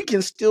if we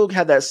can still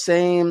have that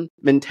same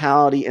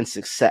mentality and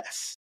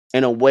success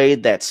in a way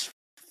that's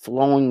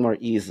flowing more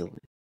easily,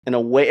 in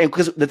a way, and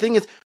because the thing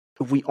is,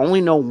 if we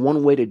only know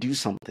one way to do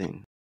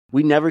something,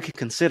 we never can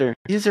consider,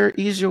 is there an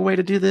easier way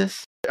to do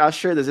this? I'll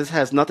share this. This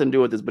has nothing to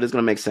do with this, but it's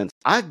going to make sense.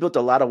 I've built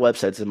a lot of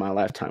websites in my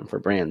lifetime for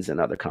brands and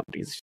other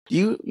companies.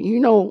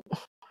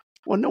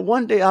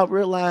 One day I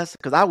realized,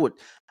 because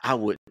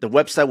the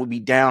website would be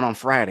down on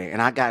Friday,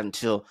 and I got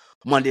until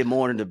Monday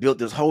morning to build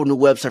this whole new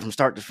website from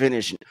start to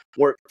finish, and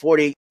work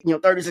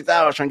 36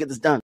 hours trying to get this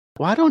done.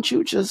 Why don't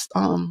you just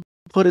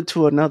put it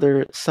to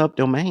another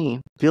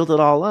subdomain, build it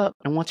all up.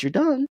 And once you're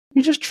done,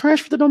 you just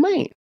transfer the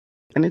domain.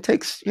 And it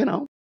takes,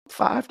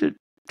 5 to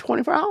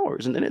 24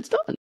 hours and then it's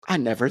done. I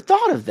never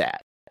thought of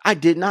that. I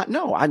did not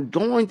know. I'm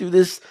going through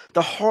this,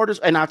 the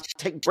hardest, and I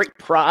take great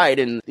pride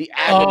in the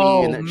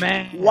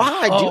agony.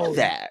 Why do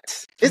that?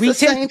 It's the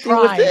same thing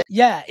with it.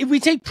 Yeah, we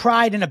take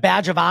pride in a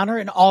badge of honor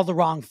in all the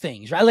wrong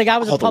things, right? Like I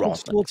was a public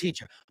school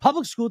teacher.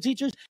 Public school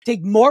teachers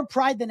take more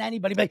pride than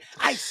anybody. Like,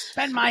 I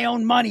spend my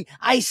own money.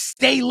 I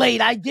stay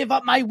late. I give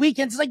up my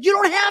weekends. It's like, you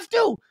don't have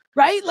to.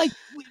 Right? Like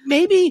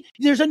maybe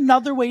there's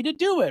another way to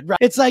do it, right?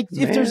 It's like,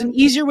 if there's an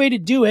easier way to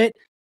do it,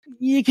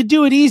 you could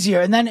do it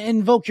easier and then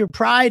invoke your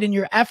pride and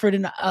your effort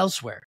in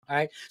elsewhere. All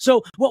right.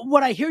 So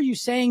what I hear you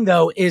saying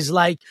though is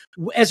like,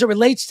 as it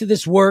relates to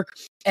this work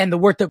and the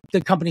work that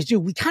the companies do,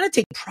 we kind of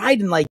take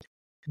pride in like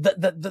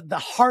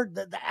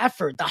the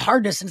effort, the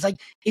hardness. And it's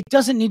like, it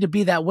doesn't need to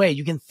be that way.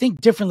 You can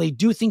think differently,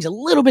 do things a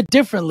little bit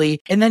differently.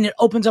 And then it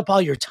opens up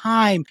all your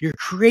time, your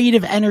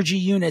creative energy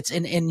units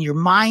and your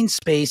mind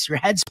space, your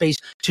head space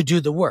to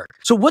do the work.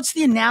 So what's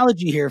the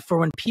analogy here for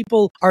when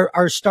people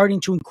are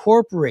starting to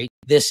incorporate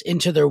this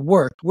into their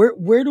work?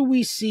 Where do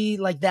we see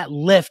like that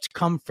lift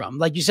come from?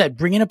 Like you said,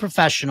 bring in a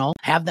professional,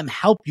 have them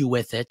help you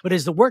with it. But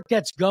as the work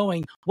gets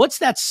going, what's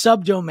that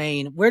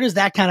subdomain? Where does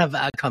that kind of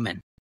come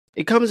in?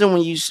 It comes in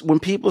when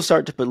people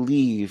start to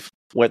believe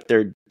what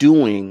they're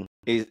doing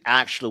is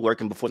actually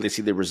working before they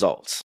see the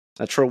results.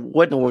 Now, Troy,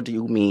 what in the world do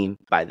you mean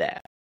by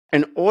that?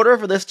 In order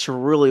for this to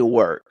really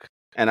work,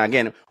 and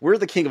again, we're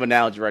the king of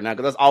analogy right now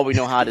because that's all we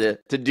know how to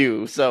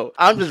do. So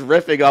I'm just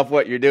riffing off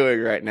what you're doing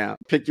right now.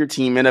 Pick your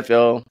team,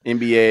 NFL,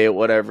 NBA,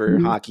 whatever,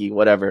 hockey,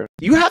 whatever.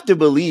 You have to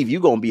believe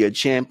you're going to be a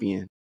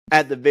champion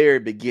at the very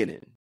beginning.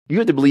 You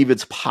have to believe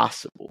it's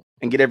possible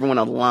and get everyone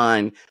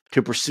aligned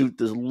to pursue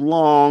this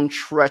long,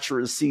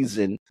 treacherous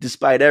season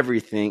despite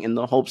everything in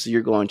the hopes that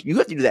you're going to. You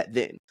have to do that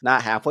then,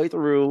 not halfway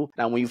through,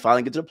 not when you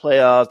finally get to the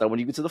playoffs, not when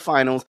you get to the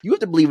finals. You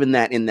have to believe in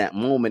that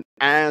moment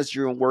as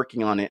you're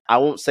working on it. I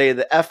won't say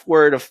the F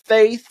word of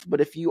faith,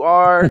 but if you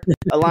are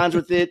aligned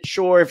with it,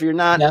 sure. If you're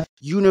not,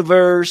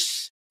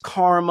 universe,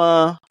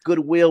 karma,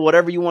 goodwill,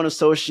 whatever you want to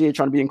associate,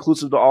 trying to be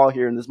inclusive to all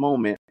here in this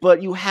moment.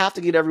 But you have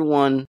to get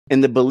everyone in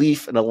the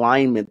belief and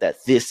alignment that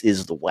this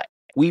is the way.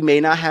 We may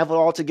not have it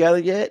all together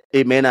yet.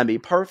 It may not be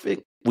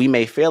perfect. We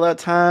may fail at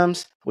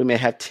times. We may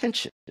have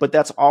tension, but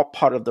that's all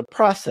part of the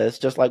process,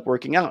 just like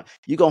working out.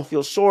 You're going to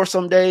feel sore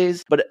some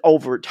days, but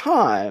over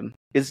time,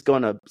 it's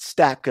going to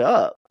stack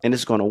up and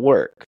it's going to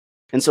work.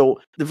 And so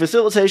the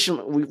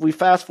facilitation, we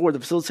fast forward, the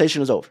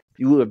facilitation is over.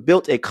 You have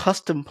built a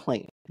custom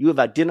plan. You have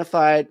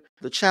identified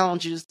the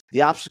challenges,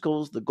 the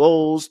obstacles, the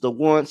goals, the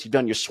wants. You've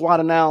done your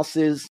SWOT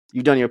analysis.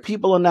 You've done your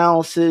people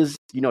analysis.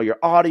 You know your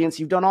audience.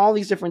 You've done all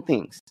these different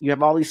things. You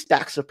have all these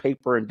stacks of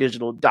paper and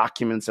digital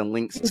documents and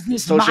links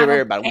associated with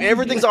everybody.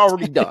 Everything's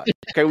already done.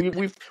 Okay,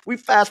 we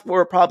fast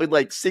forward probably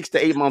like 6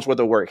 to 8 months worth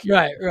of work here.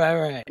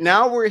 Right.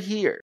 Now we're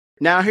here.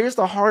 Now here's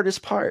the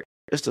hardest part,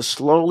 is to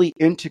slowly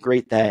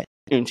integrate that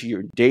into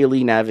your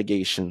daily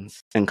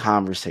navigations and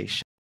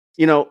conversation.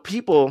 You know,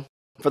 people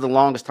for the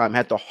longest time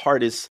had the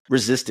hardest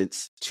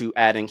resistance to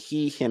adding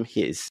he, him,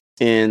 his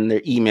in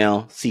their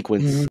email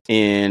sequence,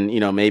 in,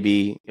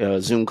 maybe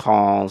Zoom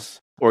calls,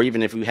 or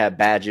even if you have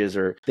badges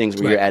or things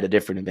where you're at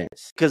different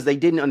events, because they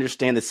didn't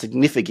understand the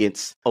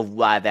significance of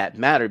why that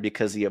mattered,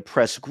 because the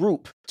oppressed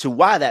group to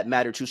why that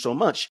mattered to so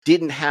much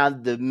didn't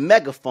have the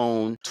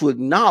megaphone to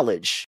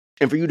acknowledge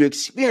and for you to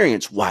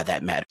experience why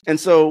that mattered. And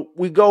so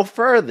we go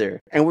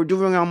further and we're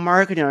doing our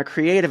marketing, our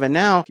creative, and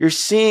now you're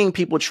seeing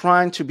people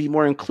trying to be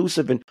more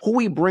inclusive in who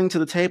we bring to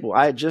the table.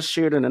 I just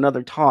shared in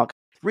another talk,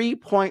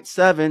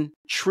 $3.7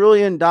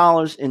 trillion in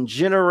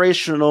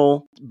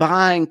generational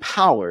buying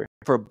power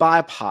for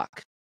BIPOC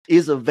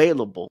is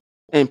available,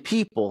 and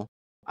people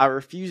are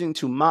refusing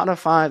to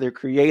modify their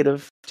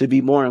creative to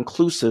be more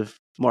inclusive,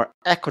 more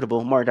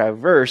equitable, more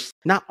diverse,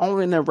 not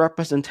only in their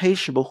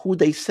representation, but who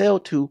they sell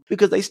to,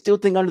 because they still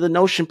think under the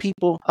notion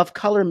people of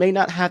color may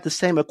not have the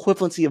same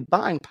equivalency of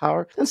buying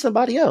power than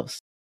somebody else.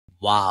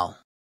 Wow.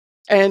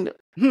 And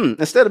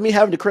instead of me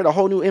having to create a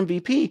whole new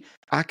MVP,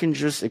 I can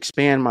just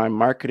expand my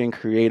marketing,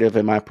 creative,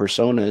 and my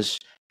personas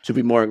to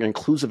be more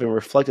inclusive and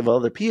reflective of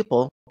other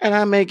people. And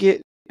I may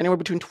get anywhere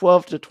between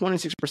 12 to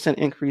 26%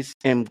 increase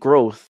in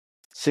growth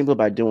simply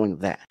by doing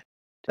that.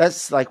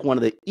 That's like one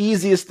of the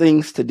easiest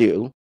things to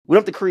do. We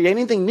don't have to create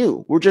anything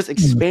new. We're just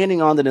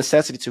expanding on the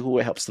necessity to who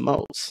it helps the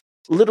most.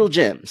 Little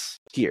gems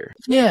here.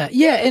 Yeah.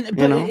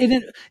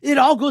 It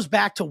all goes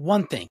back to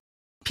one thing.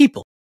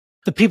 People.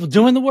 The people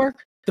doing the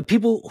work. The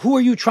people, who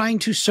are you trying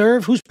to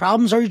serve? Whose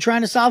problems are you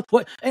trying to solve?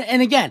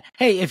 And again,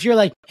 hey, if you're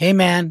like, hey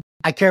man,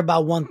 I care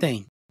about one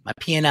thing, my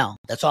P&L.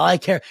 That's all I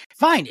care.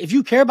 Fine. If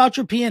you care about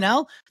your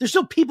P&L, there's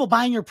still people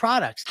buying your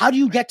products. How do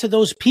you get to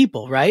those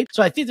people, right?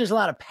 So I think there's a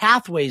lot of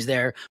pathways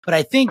there, but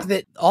I think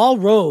that all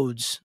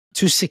roads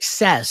to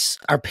success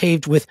are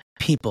paved with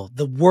people,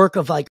 the work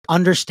of like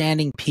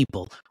understanding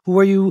people. Who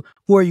are you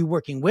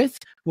working with?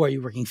 Who are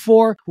you working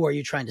for? Who are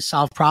you trying to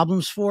solve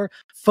problems for?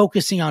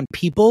 Focusing on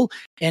people.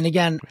 And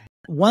again,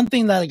 one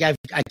thing that like,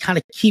 I kind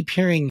of keep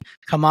hearing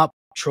come up,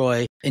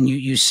 Troy, and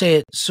you say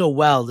it so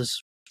well,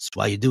 this is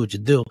why you do what you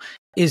do,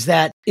 is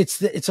that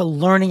it's a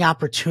learning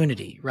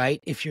opportunity, right?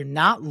 If you're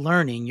not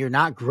learning, you're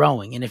not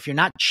growing. And if you're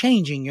not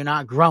changing, you're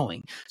not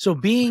growing. So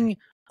being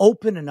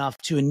open enough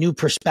to a new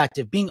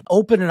perspective, being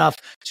open enough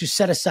to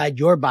set aside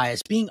your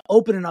bias, being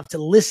open enough to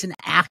listen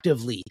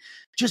actively,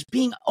 just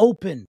being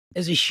open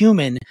as a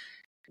human.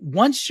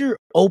 Once you're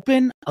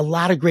open, a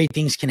lot of great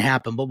things can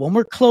happen. But when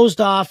we're closed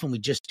off and we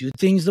just do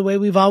things the way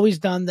we've always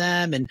done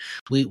them, and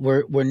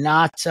we're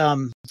not,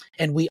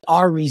 and we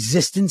are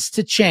resistance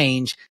to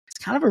change,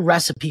 it's kind of a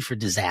recipe for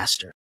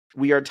disaster.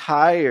 We are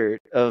tired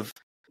of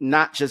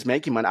not just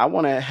making money. I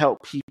want to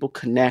help people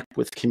connect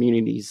with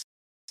communities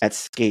at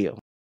scale,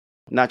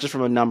 not just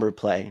from a number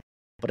play,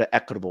 but an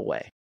equitable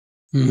way.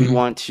 We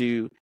want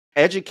to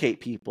educate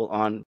people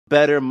on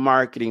better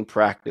marketing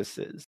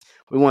practices.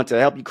 We want to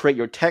help you create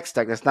your tech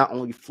stack that's not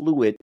only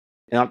fluid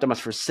and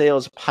optimized for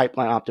sales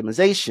pipeline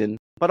optimization,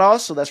 but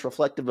also that's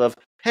reflective of,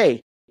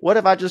 hey, what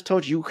if I just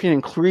told you can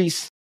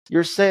increase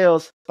your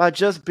sales by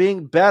just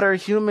being better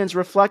humans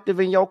reflective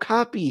in your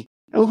copy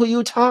and who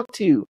you talk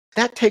to?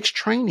 That takes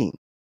training.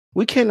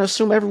 We can't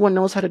assume everyone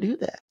knows how to do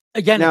that.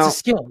 Again, Now, it's a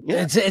skill.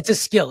 yeah. It's a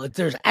skill.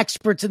 There's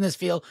experts in this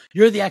field.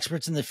 You're the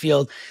experts in the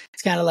field.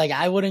 It's kind of like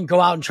I wouldn't go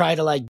out and try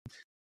to like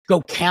go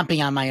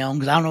camping on my own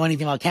because I don't know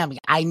anything about camping.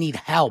 I need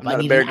help. I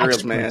need Bear an Grylls,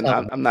 expert man.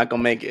 help. I'm not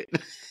gonna make it.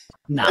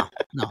 No.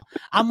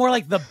 I'm more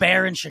like the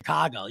bear in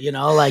Chicago,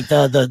 like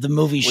the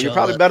movie Well, show. you're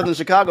probably better than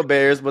Chicago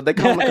Bears, but they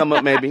come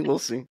up maybe. We'll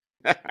see.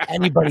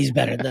 Anybody's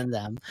better than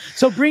them.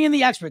 So bring in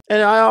the experts.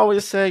 And I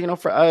always say,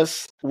 for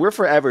us, we're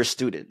forever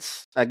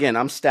students. Again,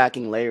 I'm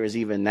stacking layers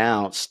even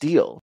now.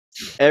 Still,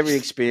 every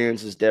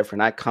experience is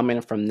different. I come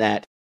in from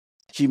that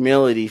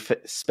humility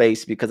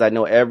space because I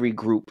know every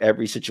group,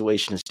 every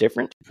situation is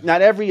different.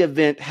 Not every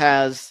event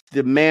has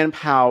the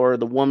manpower,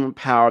 the woman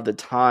power, the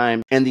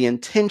time, and the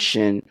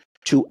intention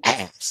to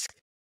ask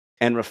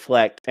and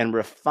reflect and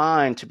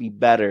refine to be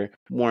better,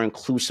 more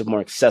inclusive, more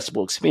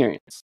accessible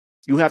experience.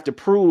 You have to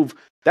prove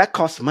that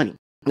costs money,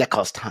 that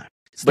costs time.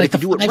 But if you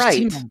do it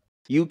right,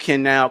 you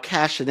can now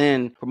cash it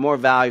in for more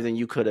value than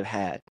you could have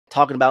had.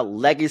 Talking about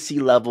legacy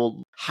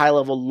level, high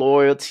level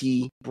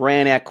loyalty,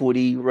 brand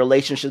equity,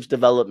 relationships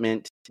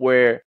development,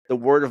 where the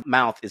word of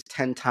mouth is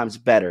 10 times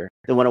better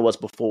than what it was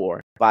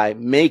before by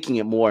making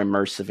it more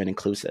immersive and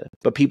inclusive.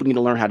 But people need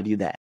to learn how to do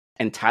that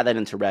and tie that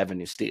into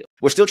revenue still.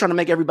 We're still trying to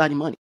make everybody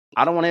money.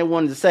 I don't want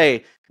anyone to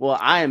say, well,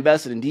 I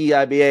invested in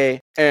DEIBA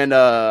and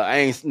I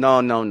ain't,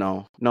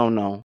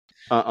 no.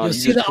 You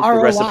see just the took the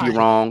ROI. recipe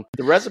wrong.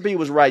 The recipe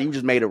was right. You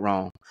just made it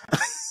wrong.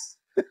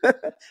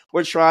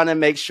 We're trying to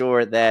make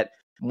sure that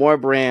more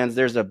brands,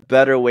 there's a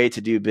better way to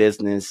do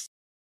business,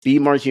 be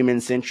more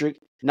human-centric,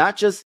 not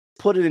just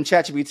put it in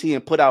ChatGPT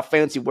and put out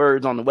fancy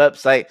words on the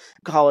website,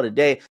 call it a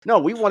day. No,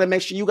 we want to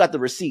make sure you got the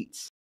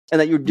receipts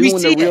and that you're doing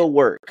the real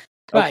work.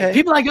 Right. Okay?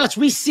 People like us,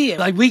 we see it.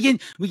 Like we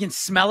can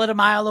smell it a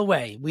mile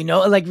away. We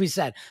know, like we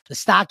said, the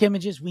stock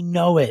images, we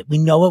know it. We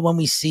know it when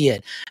we see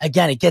it.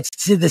 Again, it gets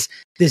to this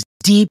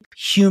deep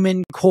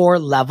human core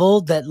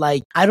level that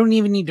like, I don't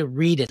even need to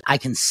read it. I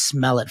can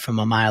smell it from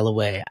a mile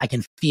away. I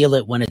can feel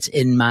it when it's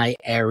in my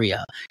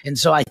area. And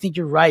so I think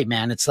you're right,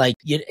 man. It's like,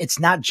 it's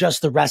not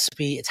just the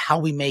recipe. It's how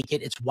we make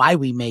it. It's why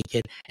we make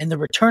it. And the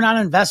return on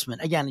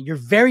investment. Again, you're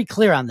very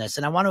clear on this.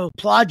 And I want to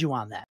applaud you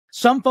on that.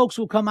 Some folks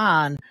will come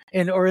on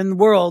or in the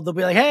world, they'll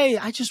be like, hey,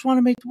 I just want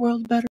to make the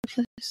world a better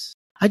place.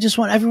 I just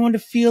want everyone to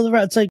feel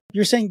right. It's like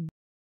you're saying,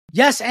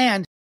 yes,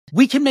 and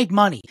we can make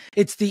money.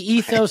 It's the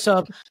ethos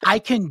of I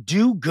can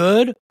do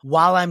good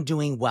while I'm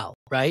doing well,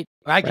 right?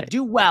 Or I can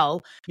do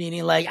well,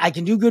 meaning like I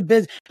can do good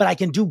business, but I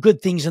can do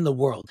good things in the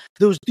world.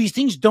 These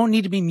things don't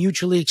need to be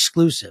mutually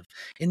exclusive.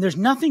 And there's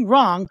nothing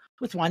wrong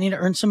with wanting to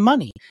earn some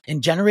money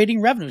and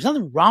generating revenue. There's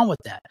nothing wrong with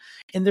that.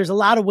 And there's a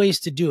lot of ways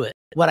to do it.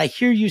 What I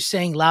hear you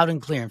saying loud and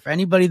clear, and for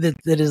anybody that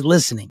is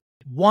listening,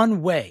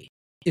 one way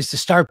is to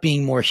start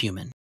being more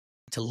human,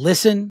 to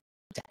listen,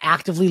 to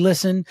actively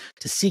listen,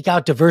 to seek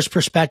out diverse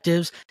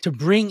perspectives, to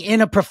bring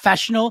in a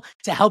professional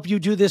to help you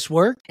do this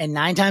work. And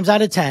 9 times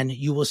out of 10,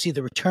 you will see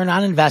the return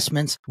on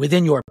investments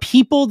within your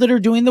people that are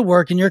doing the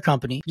work in your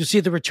company. You'll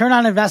see the return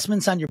on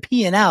investments on your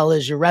P&L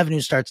as your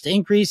revenue starts to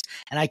increase.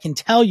 And I can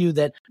tell you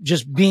that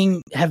just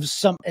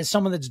as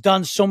someone that's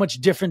done so much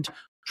different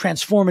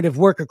transformative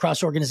work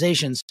across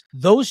organizations,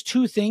 those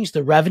two things,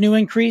 the revenue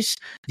increase,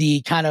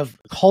 the kind of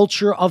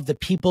culture of the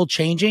people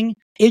changing,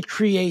 it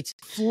creates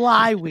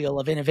flywheel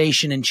of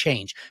innovation and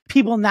change.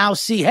 People now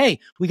see, hey,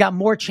 we got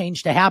more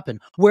change to happen.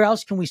 Where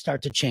else can we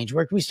start to change?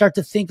 Where can we start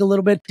to think a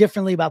little bit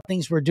differently about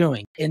things we're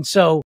doing? And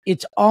so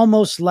it's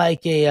almost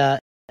like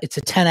it's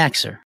a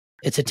 10Xer.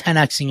 It's a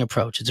 10Xing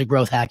approach. It's a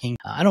growth hacking.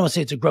 I don't want to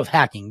say it's a growth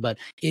hacking, but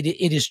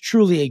it is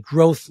truly a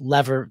growth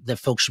lever that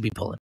folks should be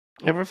pulling.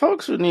 And for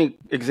folks who need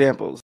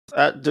examples,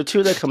 the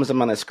two that comes to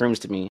mind that screams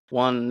to me,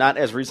 one not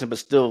as recent but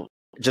still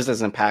just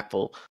as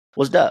impactful,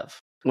 was Dove.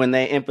 When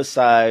they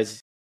emphasized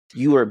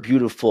you are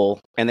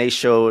beautiful and they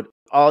showed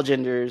all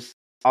genders,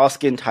 all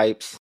skin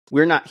types.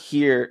 We're not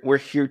here. We're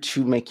here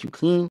to make you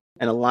clean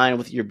and align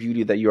with your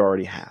beauty that you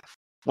already have.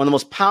 One of the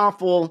most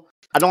powerful,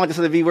 I don't like to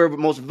say the V word, but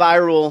most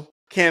viral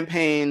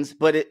campaigns,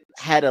 but it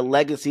had a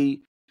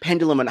legacy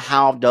pendulum on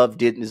how Dove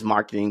did his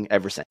marketing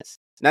ever since.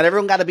 Not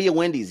everyone got to be a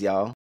Wendy's,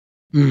 y'all.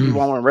 You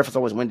want to reference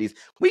always Wendy's.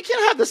 We can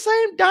have the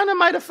same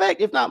dynamite effect,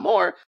 if not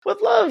more,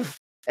 with love.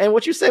 And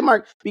what you say,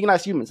 Mark, being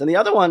nice humans. And the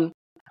other one,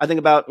 I think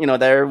about,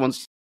 that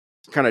everyone's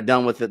kind of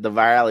done with the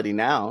virality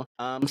now.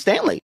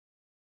 Stanley.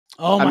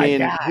 Oh my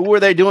God. Who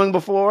were they doing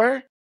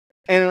before?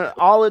 And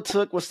all it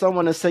took was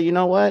someone to say, you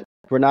know what?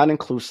 We're not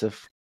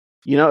inclusive.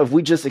 If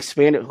we just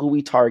expanded who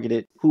we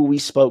targeted, who we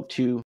spoke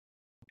to,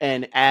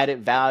 and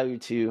added value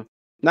to,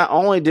 not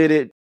only did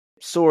it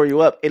soar you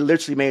up, it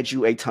literally made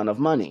you a ton of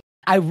money.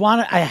 I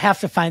have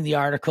to find the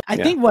article. I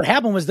think what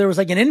happened was there was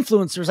like an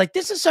influencer was like,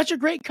 this is such a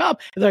great cup.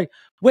 And they're like,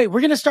 wait,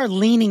 we're going to start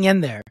leaning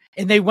in there.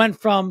 And they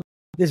went from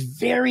this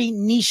very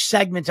niche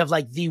segment of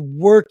like the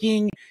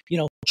working,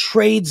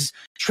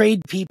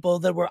 trade people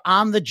that were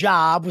on the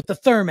job with the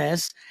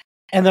thermos.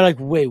 And they're like,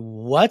 wait,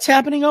 what's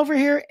happening over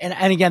here?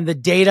 And again, the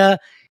data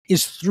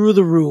is through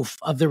the roof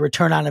of the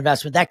return on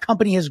investment. That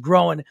company has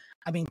grown,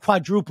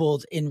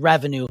 quadrupled in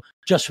revenue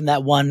just from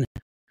that one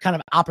kind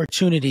of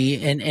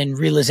opportunity and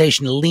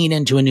realization to lean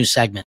into a new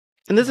segment.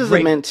 And this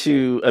isn't meant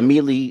to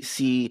immediately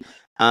see,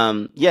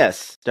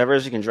 yes,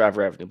 diversity can drive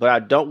revenue, but I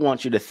don't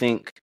want you to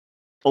think,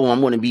 oh,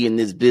 I'm going to be in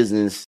this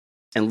business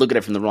and look at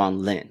it from the wrong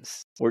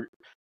lens.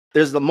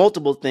 There's the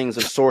multiple things,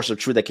 a source of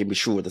truth that can be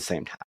true at the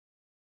same time.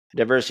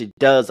 Diversity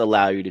does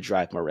allow you to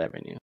drive more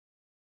revenue.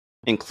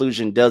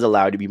 Inclusion does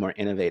allow you to be more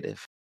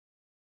innovative.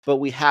 But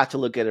we have to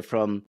look at it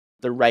from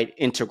the right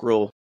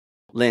integral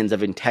lens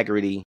of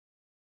integrity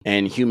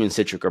and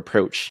human-centric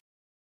approach.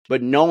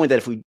 But knowing that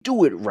if we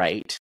do it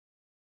right,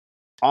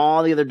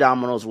 all the other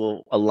dominoes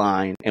will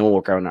align and will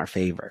work out in our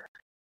favor.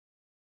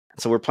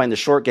 So we're playing the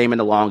short game and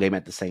the long game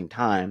at the same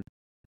time.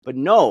 But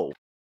no,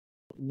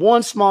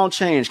 one small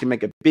change can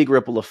make a big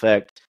ripple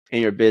effect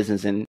in your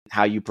business and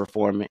how you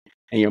perform it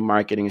and your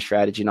marketing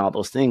strategy and all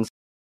those things.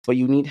 But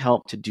you need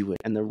help to do it.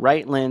 And the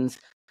right lens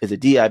is a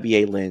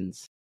DEIBA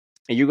lens.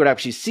 And you're going to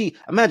actually see,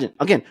 imagine,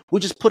 again,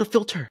 we just put a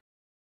filter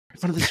in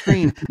front of the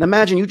screen. And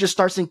imagine you just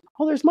start saying,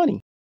 oh, there's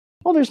money.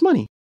 Oh, there's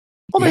money.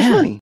 Oh, there's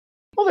money.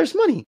 Oh, there's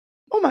money.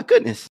 Oh, my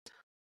goodness.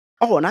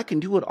 Oh, and I can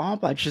do it all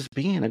by just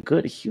being a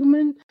good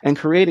human and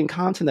creating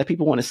content that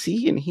people want to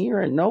see and hear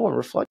and know and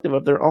reflective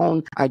of their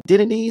own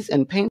identities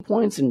and pain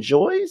points and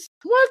joys.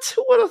 What?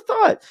 Who would have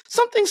thought?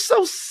 Something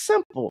so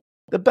simple.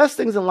 The best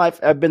things in life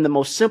have been the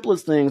most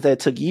simplest things that it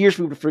took years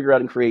for people to figure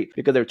out and create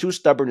because they're too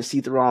stubborn to see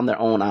through on their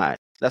own eyes.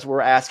 That's what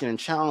we're asking and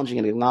challenging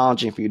and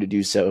acknowledging for you to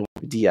do so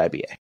with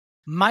DEIBA.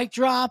 Mic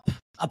drop,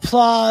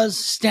 applause,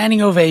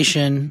 standing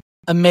ovation.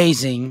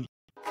 Amazing.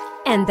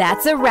 And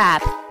that's a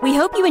wrap. We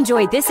hope you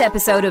enjoyed this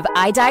episode of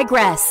I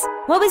Digress.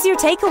 What was your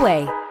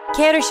takeaway?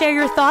 Care to share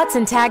your thoughts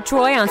and tag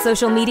Troy on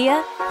social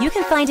media? You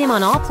can find him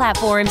on all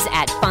platforms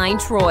at Find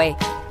Troy.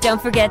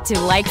 Don't forget to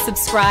like,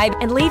 subscribe,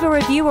 and leave a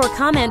review or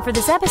comment for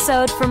this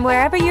episode from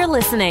wherever you're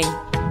listening.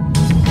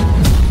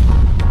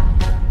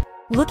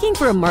 Looking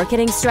for a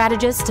marketing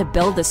strategist to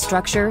build the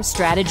structure,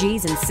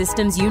 strategies, and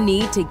systems you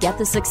need to get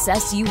the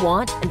success you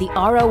want and the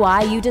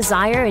ROI you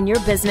desire in your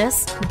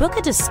business? Book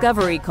a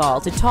discovery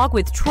call to talk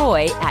with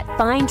Troy at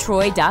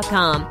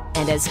findtroy.com.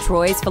 And as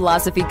Troy's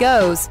philosophy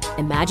goes,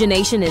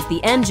 imagination is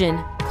the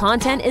engine,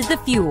 content is the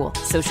fuel,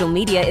 social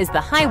media is the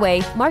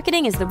highway,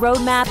 marketing is the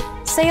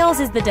roadmap, sales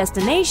is the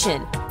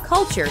destination,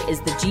 culture is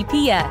the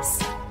GPS.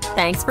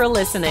 Thanks for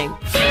listening.